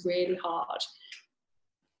people, it's really hard.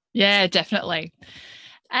 Yeah, definitely.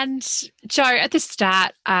 And Jo, at the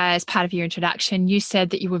start, as part of your introduction, you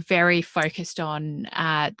said that you were very focused on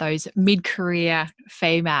those mid-career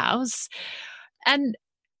females. And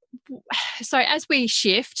so as we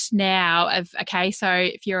shift now so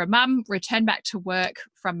if you're a mum, return back to work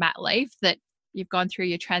from mat leave, that you've gone through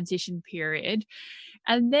your transition period,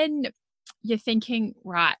 and then you're thinking,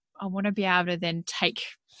 right, I want to be able to then take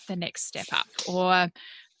the next step up, or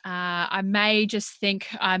I may just think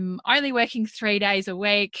I'm only working 3 days a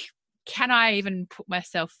week. Can I even put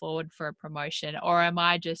myself forward for a promotion, or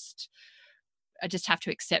I just have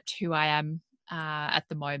to accept who I am at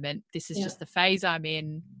the moment? This is just the phase I'm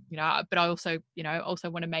in, but I also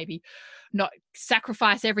want to maybe not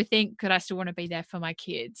sacrifice everything, because I still want to be there for my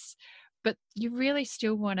kids. But you really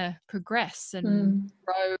still want to progress and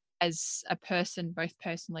grow as a person, both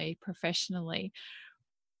personally, professionally.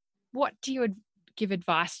 What do you give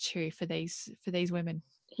advice to for these women?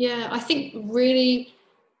 Yeah, I think really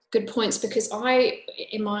good points, because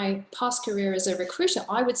in my past career as a recruiter,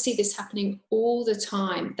 I would see this happening all the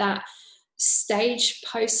time, that stage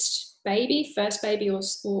post baby, first baby or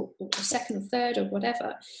second or third or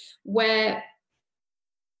whatever, where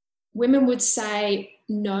women would say,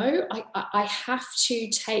 no, I have to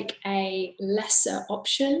take a lesser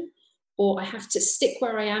option, or I have to stick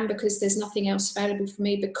where I am because there's nothing else available for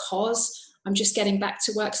me, because I'm just getting back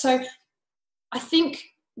to work. So I think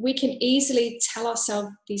we can easily tell ourselves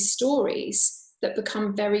these stories that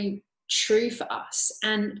become very true for us.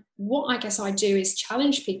 And what I guess I do is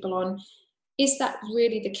challenge people on, is that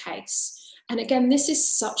really the case? And again, this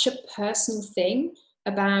is such a personal thing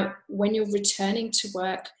about when you're returning to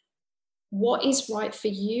work, what is right for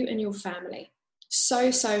you and your family.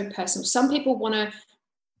 So personal. Some people want to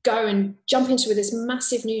go and jump into this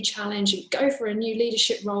massive new challenge and go for a new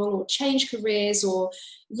leadership role, or change careers, or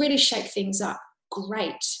really shake things up.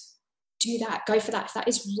 Great. Do that. Go for that. If that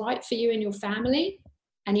is right for you and your family,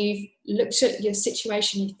 and you've looked at your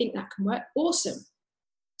situation, you think that can work, awesome.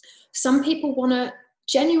 Some people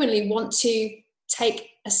genuinely want to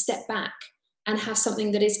take a step back and have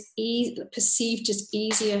something that is perceived as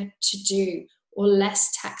easier to do, or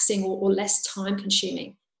less taxing, or less time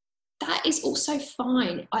consuming. That is also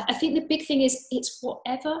fine. I think the big thing is, it's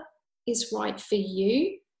whatever is right for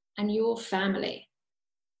you and your family,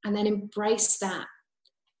 and then embrace that.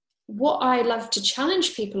 What I love to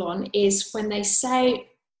challenge people on is when they say,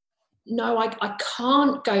 no, I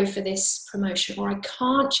can't go for this promotion, or I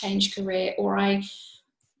can't change career, or I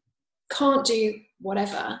can't do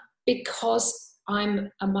whatever because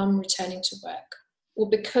I'm a mum returning to work, or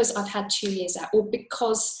because I've had 2 years out, or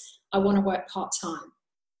because I want to work part-time.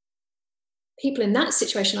 people in that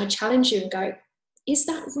situation, I challenge you and go, is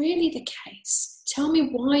that really the case? Tell me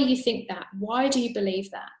why you think that. Why do you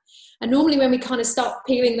believe that? And normally when we kind of start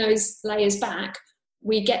peeling those layers back,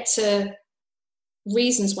 we get to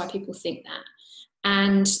reasons why people think that.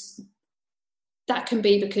 And that can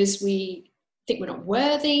be because we think we're not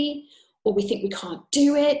worthy, or we think we can't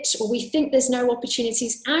do it, or we think there's no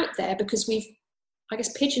opportunities out there because we've, I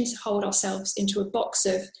guess, pigeonholed ourselves into a box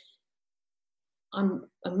of, I'm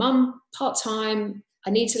a mum, part-time, I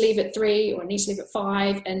need to leave at 3 or I need to leave at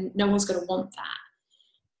 5, and no one's going to want that.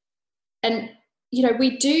 And, you know,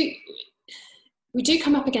 we do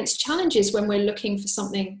come up against challenges when we're looking for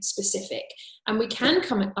something specific, and we can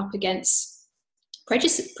come up against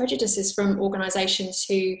prejudices from organisations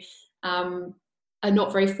who are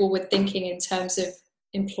not very forward thinking in terms of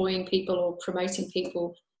employing people or promoting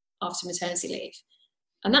people after maternity leave.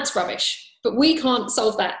 And that's rubbish, but we can't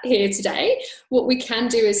solve that here today. What we can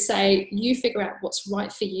do is say, you figure out what's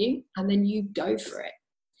right for you, and then you go for it.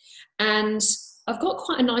 And I've got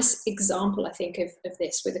quite a nice example, I think, of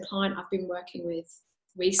this with a client I've been working with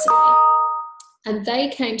recently. And they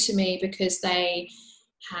came to me because they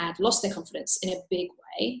had lost their confidence in a big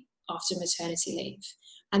way after maternity leave.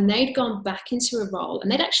 And they'd gone back into a role,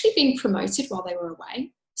 and they'd actually been promoted while they were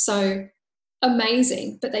away. So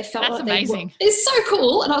amazing, but they felt like amazing. It's so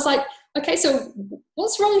cool. And I was like, okay, so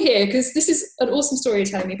what's wrong here? Because this is an awesome story you're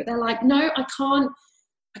telling me. But they're like, no, I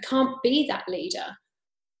can't be that leader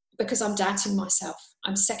because I'm doubting myself.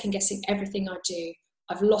 I'm second guessing everything I do.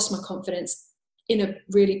 I've lost my confidence in a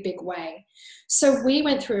really big way. So we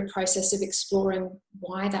went through a process of exploring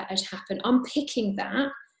why that had happened, unpicking that,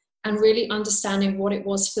 and really understanding what it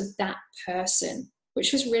was for that person,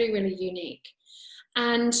 which was really, really unique.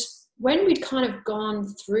 And when we'd kind of gone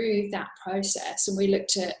through that process and we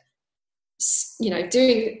looked at, you know,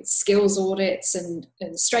 doing skills audits and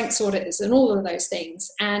strengths audits and all of those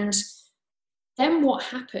things, and then what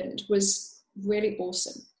happened was really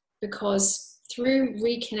awesome, because through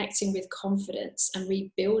reconnecting with confidence and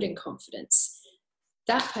rebuilding confidence,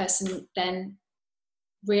 that person then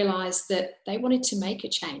realized that they wanted to make a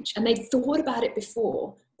change, and they'd thought about it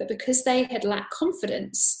before, but because they had lacked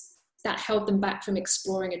confidence, that held them back from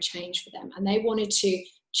exploring a change for them. And they wanted to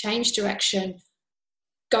change direction,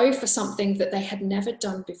 go for something that they had never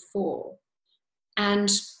done before. And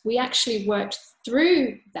we actually worked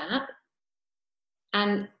through that.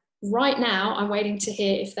 And right now I'm waiting to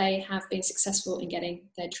hear if they have been successful in getting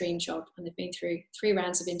their dream job. And they've been through 3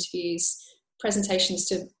 rounds of interviews, presentations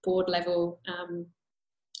to board level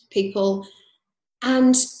people.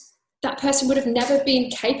 And that person would have never been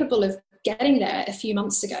capable of getting there a few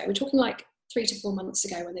months ago. We're talking like 3 to 4 months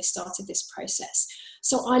ago when they started this process.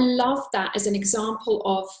 So I love that as an example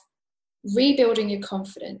of rebuilding your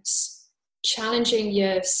confidence, challenging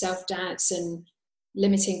your self-doubts and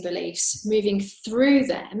limiting beliefs, moving through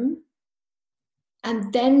them,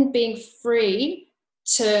 and then being free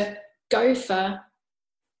to go for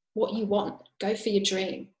what you want, go for your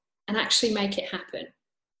dream, and actually make it happen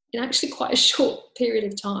in actually quite a short period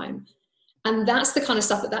of time. And that's the kind of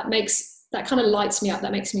stuff that kind of lights me up,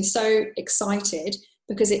 that makes me so excited,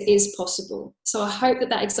 because it is possible. So I hope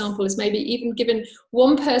that example has maybe even given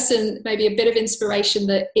one person maybe a bit of inspiration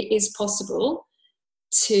that it is possible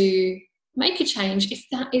to make a change if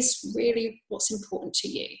that is really what's important to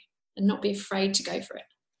you, and not be afraid to go for it.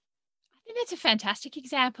 I think that's a fantastic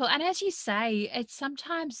example. And as you say, it's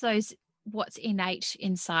sometimes what's innate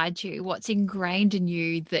inside you, what's ingrained in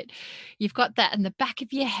you, that you've got that in the back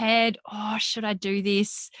of your head, oh, should I do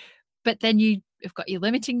this? But then you've got your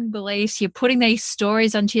limiting beliefs, you're putting these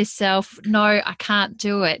stories onto yourself, no, I can't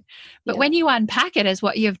do it. But when you unpack it as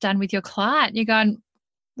what you've done with your client, you're going,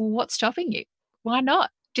 well, what's stopping you? Why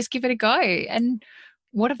not? Just give it a go. And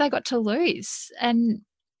what have they got to lose?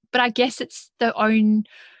 But I guess it's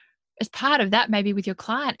as part of that, maybe with your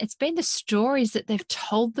client, it's been the stories that they've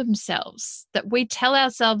told themselves, that we tell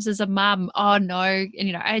ourselves as a mum, oh no, and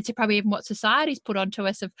you know, it's probably even what society's put onto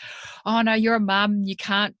us of, oh no, you're a mum, you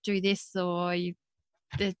can't do this, or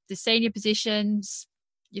the senior positions,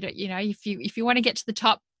 you know, if you want to get to the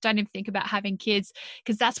top, don't even think about having kids,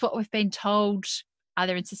 because that's what we've been told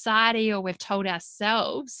either in society or we've told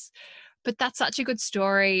ourselves. But that's such a good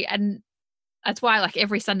story. And that's why, like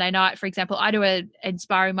every Sunday night, for example, I do an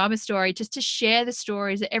Inspiring Mama story, just to share the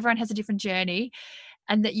stories that everyone has a different journey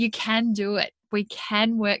and that you can do it. We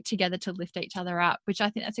can work together to lift each other up, which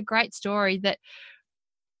I think that's a great story, that,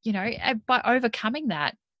 you know, by overcoming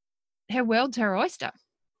that, her world's her oyster.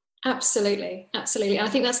 Absolutely. Absolutely. And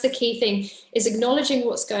I think that's the key thing, is acknowledging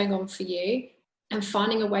what's going on for you and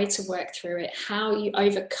finding a way to work through it. How you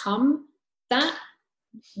overcome that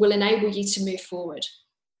will enable you to move forward.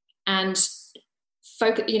 And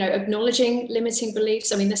focus, acknowledging limiting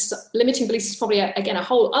beliefs. I mean, this limiting beliefs is probably, again, a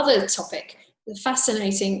whole other topic, a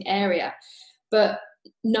fascinating area. But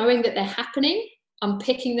knowing that they're happening,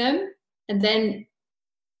 unpicking them, and then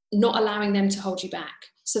not allowing them to hold you back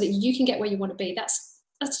so that you can get where you want to be.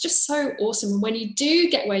 That's just so awesome. And when you do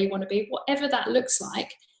get where you want to be, whatever that looks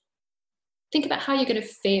like, think about how you're going to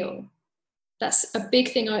feel. That's a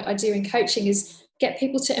big thing I do in coaching, is get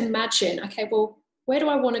people to imagine, okay, well, where do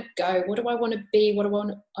I want to go? What do I want to be? What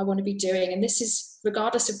do I want to be doing? And this is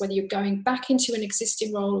regardless of whether you're going back into an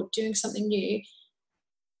existing role or doing something new.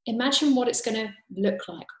 Imagine what it's going to look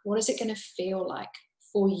like. What is it going to feel like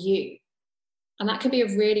for you? And that can be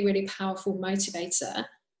a really, really powerful motivator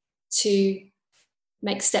to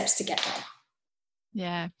make steps to get there.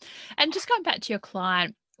 Yeah. And just going back to your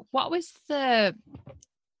client, what was the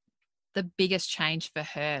biggest change for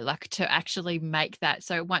her, like to actually make that?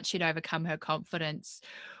 So once she'd overcome her confidence,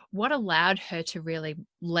 what allowed her to really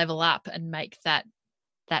level up and make that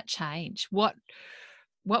change? What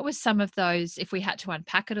was some of those, if we had to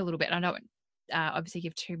unpack it a little bit? I know it obviously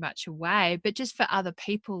give too much away, but just for other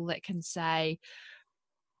people that can say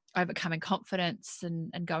overcoming confidence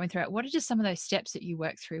and going through it, what are just some of those steps that you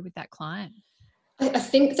work through with that client? I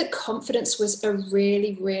think that confidence was a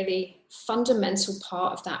really, really fundamental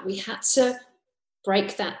part of that. We had to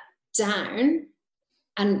break that down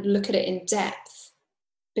and look at it in depth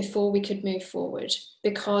before we could move forward,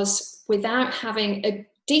 because without having a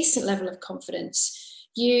decent level of confidence,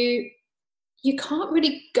 you can't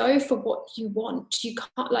really go for what you want. You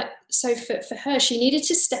can't, so for her, she needed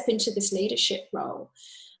to step into this leadership role.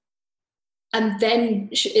 And then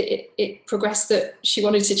it progressed that she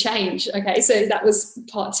wanted to change. Okay, so that was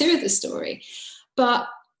part 2 of the story. But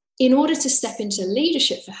in order to step into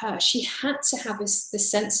leadership for her, she had to have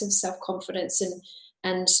this sense of self-confidence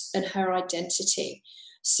and her identity.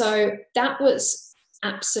 So that was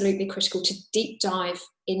absolutely critical, to deep dive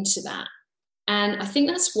into that. And I think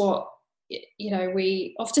that's what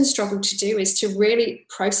we often struggle to do, is to really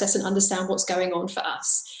process and understand what's going on for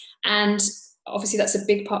us. And obviously that's a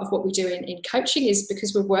big part of what we do in coaching, is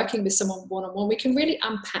because we're working with someone one-on-one, we can really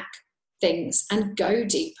unpack things and go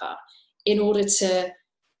deeper in order to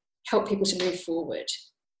help people to move forward.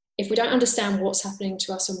 If we don't understand what's happening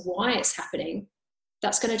to us and why it's happening,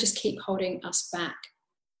 that's going to just keep holding us back.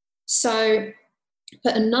 So,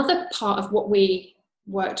 but another part of what we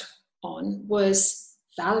worked on was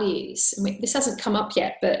values. I mean, this hasn't come up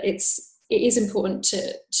yet, but it is important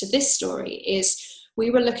to this story, is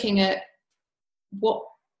we were looking at what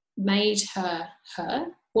made her,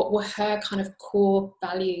 what were her kind of core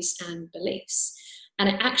values and beliefs. And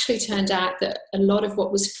it actually turned out that a lot of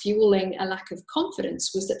what was fueling a lack of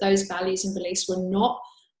confidence was that those values and beliefs were not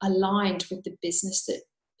aligned with the business that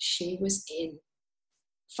she was in,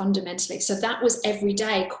 fundamentally. So that was every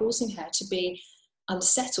day causing her to be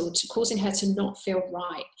unsettled, causing her to not feel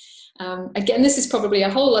right. Again, this is probably a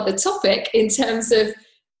whole other topic in terms of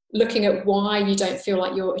looking at why you don't feel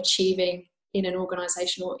like you're achieving in an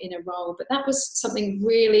organization or in a role. But that was something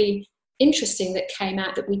really interesting that came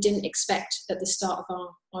out that we didn't expect at the start of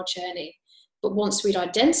our journey. But once we'd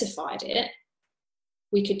identified it,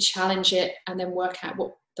 we could challenge it and then work out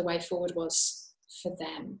what the way forward was for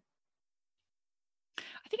them.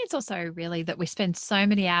 I think it's also really that we spend so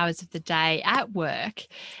many hours of the day at work,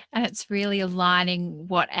 and it's really aligning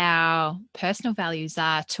what our personal values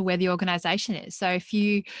are to where the organisation is. So if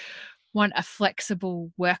you want a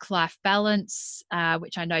flexible work-life balance,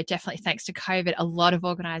 which I know definitely thanks to COVID, a lot of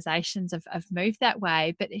organisations have moved that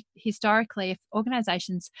way. But historically, if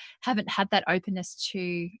organisations haven't had that openness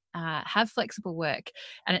to have flexible work,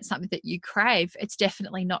 and it's something that you crave, it's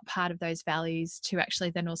definitely not part of those values to actually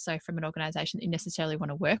then also from an organisation that you necessarily want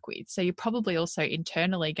to work with. So you're probably also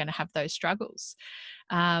internally going to have those struggles.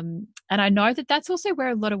 And I know that that's also where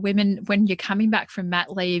a lot of women, when you're coming back from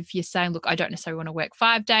mat leave, you're saying, look, I don't necessarily want to work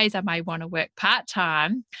 5 days. I may want to work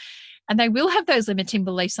part-time. And they will have those limiting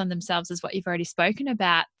beliefs on themselves, as what you've already spoken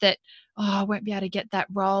about, that, I won't be able to get that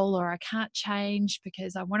role, or I can't change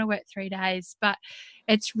because I want to work 3 days. But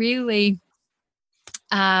it's really,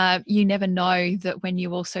 you never know that when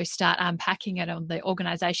you also start unpacking it on the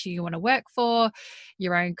organisation you want to work for,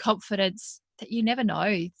 your own confidence, that you never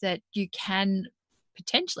know that you can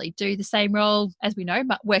potentially do the same role. As we know,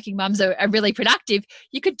 working mums are really productive.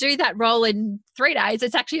 You could do that role in 3 days.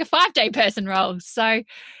 It's actually a 5-day person role. So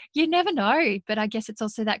you never know. But I guess it's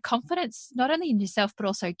also that confidence, not only in yourself, but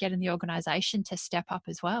also getting the organisation to step up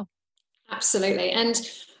as well. Absolutely. And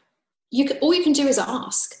all you can do is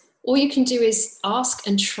ask. All you can do is ask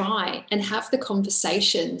and try and have the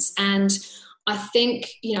conversations. And I think,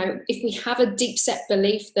 if we have a deep set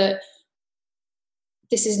belief that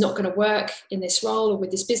this is not going to work in this role or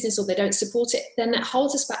with this business, or they don't support it, then that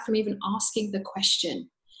holds us back from even asking the question.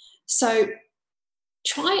 So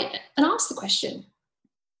try and ask the question,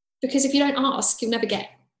 because if you don't ask, you'll never get.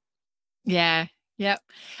 Yeah. Yep.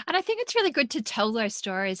 And I think it's really good to tell those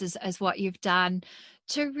stories as what you've done,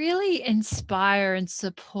 to really inspire and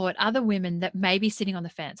support other women that may be sitting on the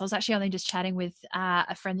fence. I was actually only just chatting with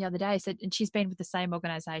a friend the other day, and she's been with the same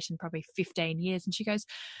organization probably 15 years. And she goes,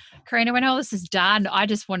 Karina, when all this is done, I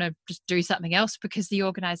just want to just do something else because the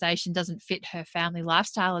organization doesn't fit her family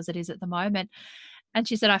lifestyle as it is at the moment. And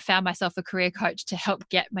she said, I found myself a career coach to help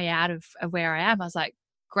get me out of where I am. I was like,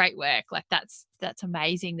 great work. Like that's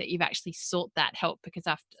amazing that you've actually sought that help, because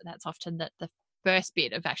that's often the first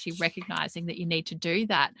bit of actually recognizing that you need to do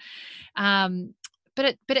that.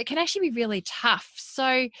 But it can actually be really tough.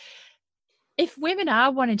 So if women are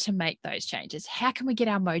wanting to make those changes, how can we get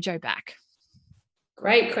our mojo back?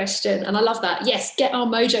 Great question. And I love that. Yes, get our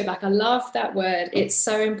mojo back. I love that word. It's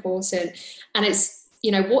so important. And it's,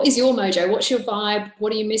 what is your mojo? What's your vibe?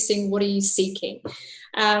 What are you missing? What are you seeking?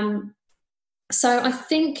 So I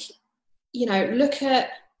think, look at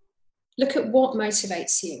what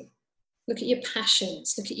motivates you. Look at your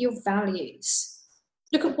passions. Look at your values.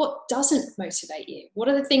 Look at what doesn't motivate you. What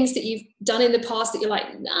are the things that you've done in the past that you're like,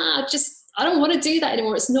 I don't want to do that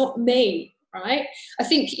anymore. It's not me, right? I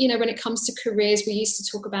think, when it comes to careers, we used to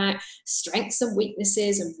talk about strengths and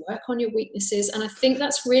weaknesses and work on your weaknesses. And I think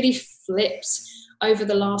that's really flipped over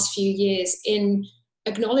the last few years in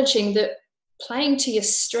acknowledging that playing to your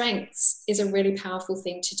strengths is a really powerful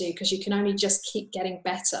thing to do, because you can only just keep getting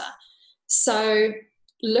better. So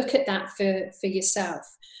look at that for yourself.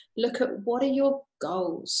 Look at what are your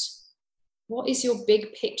goals? What is your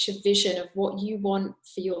big picture vision of what you want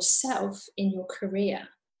for yourself in your career?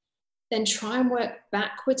 Then try and work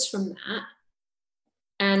backwards from that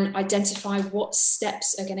and identify what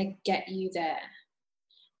steps are going to get you there.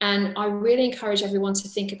 And I really encourage everyone to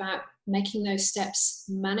think about making those steps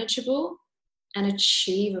manageable and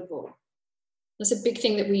achievable. That's a big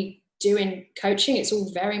thing that we do in coaching. It's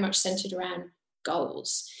all very much centered around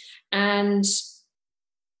goals. And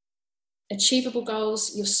achievable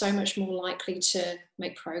goals, you're so much more likely to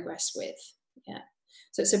make progress with. Yeah.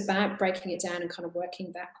 So it's about breaking it down and kind of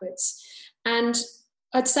working backwards. And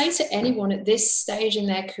I'd say to anyone at this stage in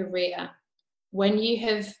their career, when you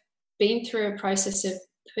have been through a process of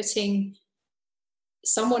putting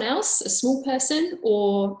someone else, a small person,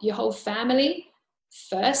 or your whole family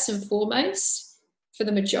first and foremost for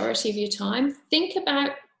the majority of your time, think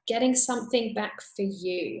about getting something back for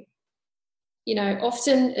you.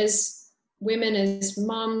 Often as women, as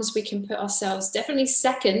mums, we can put ourselves definitely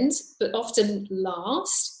second, but often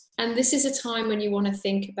last. And this is a time when you want to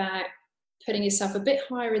think about putting yourself a bit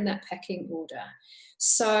higher in that pecking order.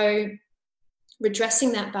 So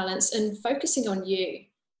redressing that balance and focusing on you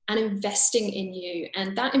and investing in you.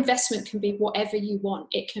 And that investment can be whatever you want.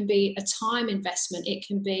 It can be a time investment. It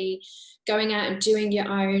can be going out and doing your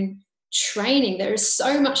own training. There is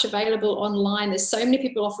so much available online. There's so many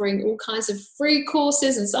people offering all kinds of free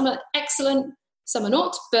courses, and some are excellent, some are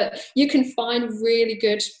not, but you can find really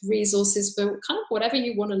good resources for kind of whatever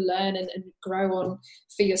you want to learn and grow on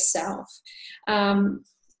for yourself.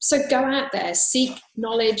 So go out there, seek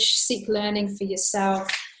knowledge, seek learning for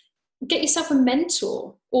yourself. Get yourself a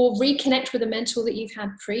mentor or reconnect with a mentor that you've had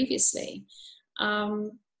previously.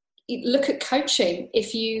 Look at coaching.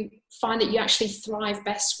 If you find that you actually thrive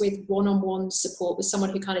best with one-on-one support with someone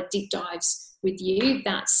who kind of deep dives with you,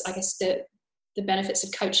 that's, I guess, the benefits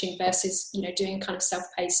of coaching versus, doing kind of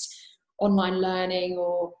self-paced online learning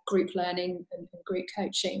or group learning and group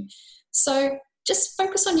coaching. So just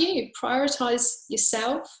focus on you, prioritize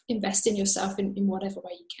yourself, invest in yourself in whatever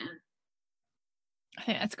way you can. I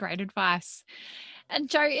think that's great advice. And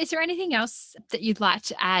Jo, is there anything else that you'd like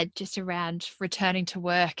to add just around returning to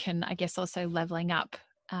work and I guess also leveling up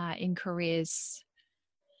in careers?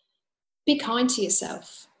 Be kind to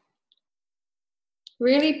yourself.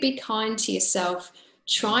 Really be kind to yourself.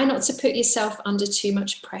 Try not to put yourself under too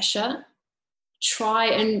much pressure. Try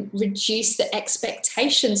and reduce the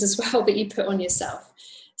expectations as well that you put on yourself.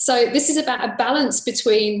 So this is about a balance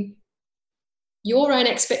between your own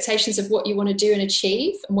expectations of what you want to do and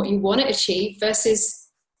achieve and what you want to achieve versus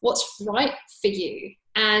what's right for you.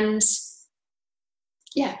 And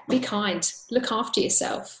yeah, be kind, look after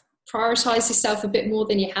yourself, prioritize yourself a bit more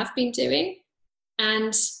than you have been doing,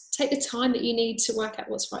 and take the time that you need to work out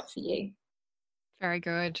what's right for you. Very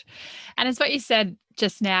good. And it's what you said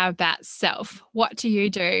just now about self. What do you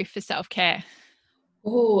do for self-care?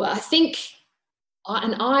 Oh, I think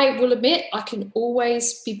and I will admit, I can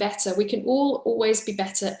always be better. We can all always be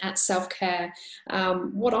better at self-care.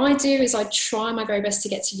 What I do is I try my very best to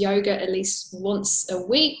get to yoga at least once a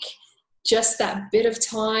week, just that bit of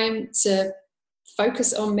time to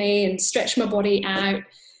focus on me and stretch my body out.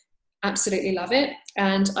 Absolutely love it.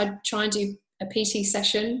 And I try and do a PT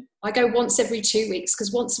session. I go once every 2 weeks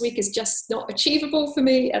because once a week is just not achievable for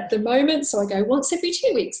me at the moment. So I go once every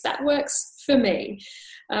 2 weeks. That works for me.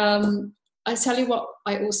 I tell you what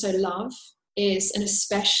I also love is, and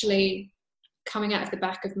especially coming out of the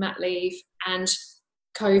back of mat leave and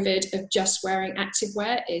COVID, of just wearing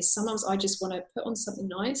activewear, is sometimes I just want to put on something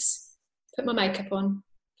nice, put my makeup on,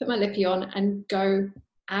 put my lippy on and go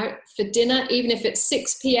out for dinner, even if it's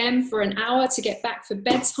 6 p.m. for an hour to get back for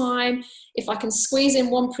bedtime. If I can squeeze in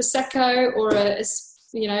one Prosecco or a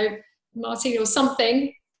martini or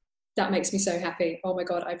something, that makes me so happy. Oh my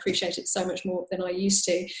God, I appreciate it so much more than I used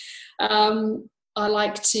to. I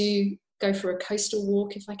like to go for a coastal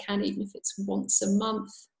walk if I can, even if it's once a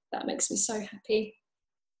month. That makes me so happy.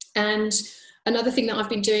 And another thing that I've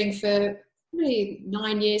been doing for really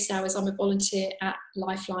 9 years now is I'm a volunteer at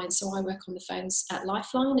Lifeline. So I work on the phones at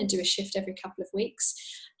Lifeline and do a shift every couple of weeks.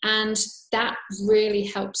 And that really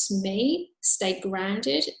helps me stay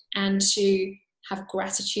grounded and to have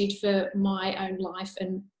gratitude for my own life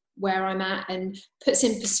and where I'm at, and puts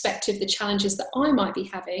in perspective the challenges that I might be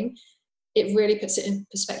having. It really puts it in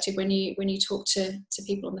perspective when you talk to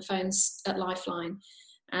people on the phones at Lifeline.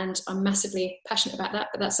 And I'm massively passionate about that,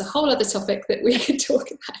 but that's a whole other topic that we could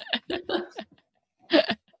talk about.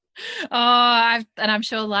 I'm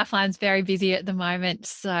sure Lifeline's very busy at the moment.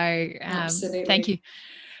 So Absolutely.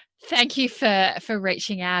 Thank you for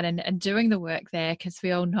reaching out and doing the work there, because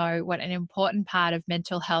we all know what an important part of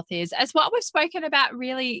mental health is, as what we've spoken about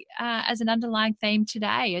really as an underlying theme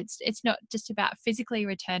today. It's not just about physically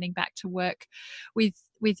returning back to work with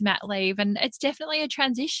mat leave, and it's definitely a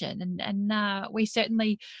transition, and we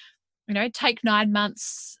certainly take 9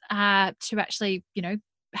 months to actually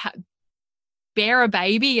bear a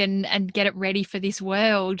baby and get it ready for this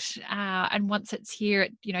world, and once it's here,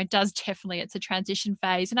 it's a transition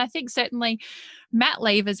phase. And I think certainly mat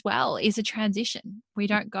leave as well is a transition. We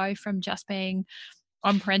don't go from just being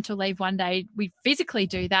on parental leave one day. We physically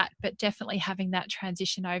do that, but definitely having that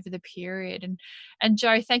transition over the period. And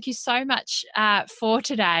Jo, thank you so much for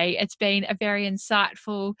today. It's been a very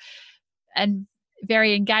insightful and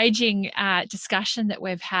very engaging discussion that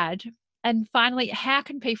we've had. And finally, how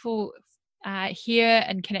can people hear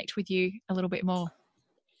and connect with you a little bit more?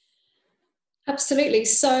 Absolutely.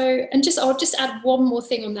 So, I'll just add one more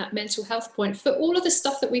thing on that mental health point. For all of the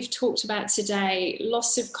stuff that we've talked about today,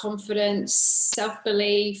 loss of confidence,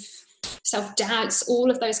 self-belief, self-doubts,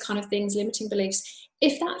 all of those kind of things, limiting beliefs,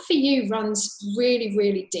 if that for you runs really,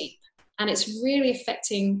 really deep and it's really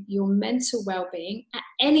affecting your mental well-being at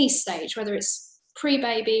any stage, whether it's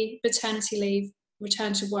pre-baby, paternity leave,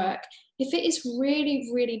 return to work, if it is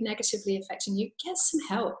really, really negatively affecting you, get some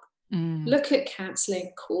help. Look at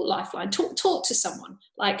counselling, call Lifeline, talk to someone.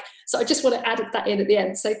 So I just want to add that in at the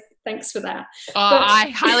end. So thanks for that.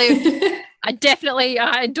 I definitely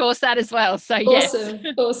endorse that as well. So awesome,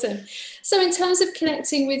 yes. Awesome. So in terms of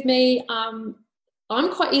connecting with me, I'm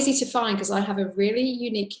quite easy to find because I have a really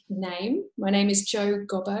unique name. My name is Jo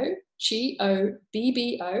Gobbo,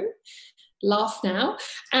 Gobbo. Laugh now.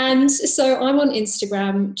 And so I'm on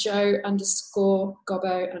Instagram,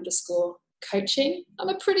 Jo_Gobbo_coaching. I'm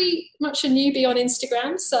a pretty much a newbie on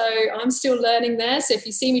Instagram, so I'm still learning there. So if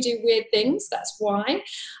you see me do weird things, that's why.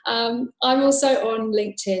 I'm also on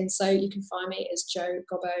LinkedIn, so you can find me as Jo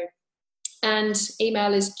Gobbo. And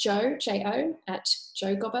email is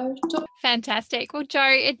jo@jogobbo.com. Fantastic. Well,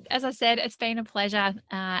 Jo, as I said, it's been a pleasure.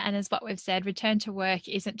 And as what we've said, return to work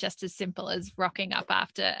isn't just as simple as rocking up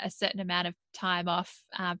after a certain amount of time off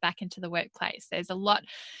back into the workplace. There's a lot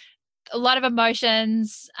of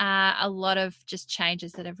emotions, a lot of just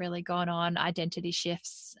changes that have really gone on, identity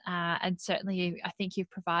shifts, and certainly I think you've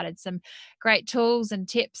provided some great tools and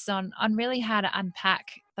tips on really how to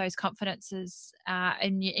unpack those confidences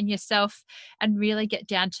in yourself and really get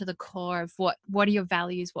down to the core of what are your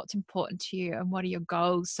values, what's important to you, and what are your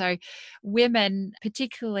goals. So women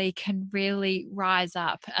particularly can really rise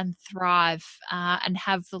up and thrive and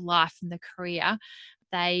have the life and the career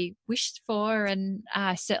they wished for, and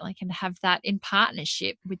certainly can have that in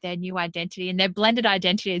partnership with their new identity and their blended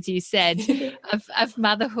identity, as you said, of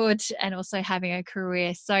motherhood and also having a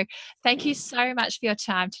career. So thank you so much for your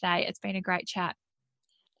time today. It's been a great chat.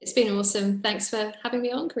 It's been awesome. Thanks for having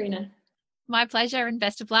me on, Karina. My pleasure, and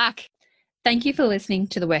best of luck. Thank you for listening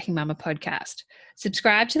to the Working Mama podcast.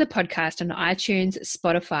 Subscribe to the podcast on iTunes,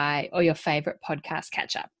 Spotify, or your favourite podcast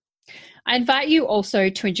catcher. I invite you also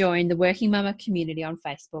to join the Working Mama community on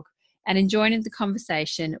Facebook and join in the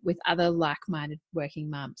conversation with other like-minded working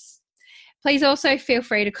mums. Please also feel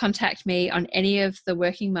free to contact me on any of the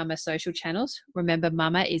Working Mama social channels. Remember,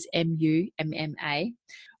 Mama is MUMMA,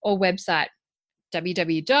 or website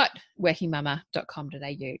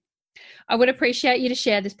www.workingmama.com.au. I would appreciate you to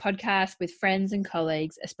share this podcast with friends and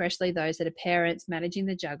colleagues, especially those that are parents managing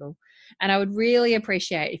the juggle. And I would really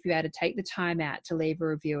appreciate if you had to take the time out to leave a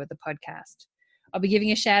review of the podcast. I'll be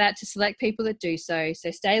giving a shout out to select people that do so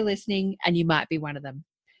stay listening and you might be one of them.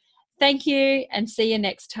 Thank you and see you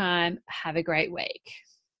next time. Have a great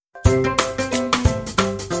week.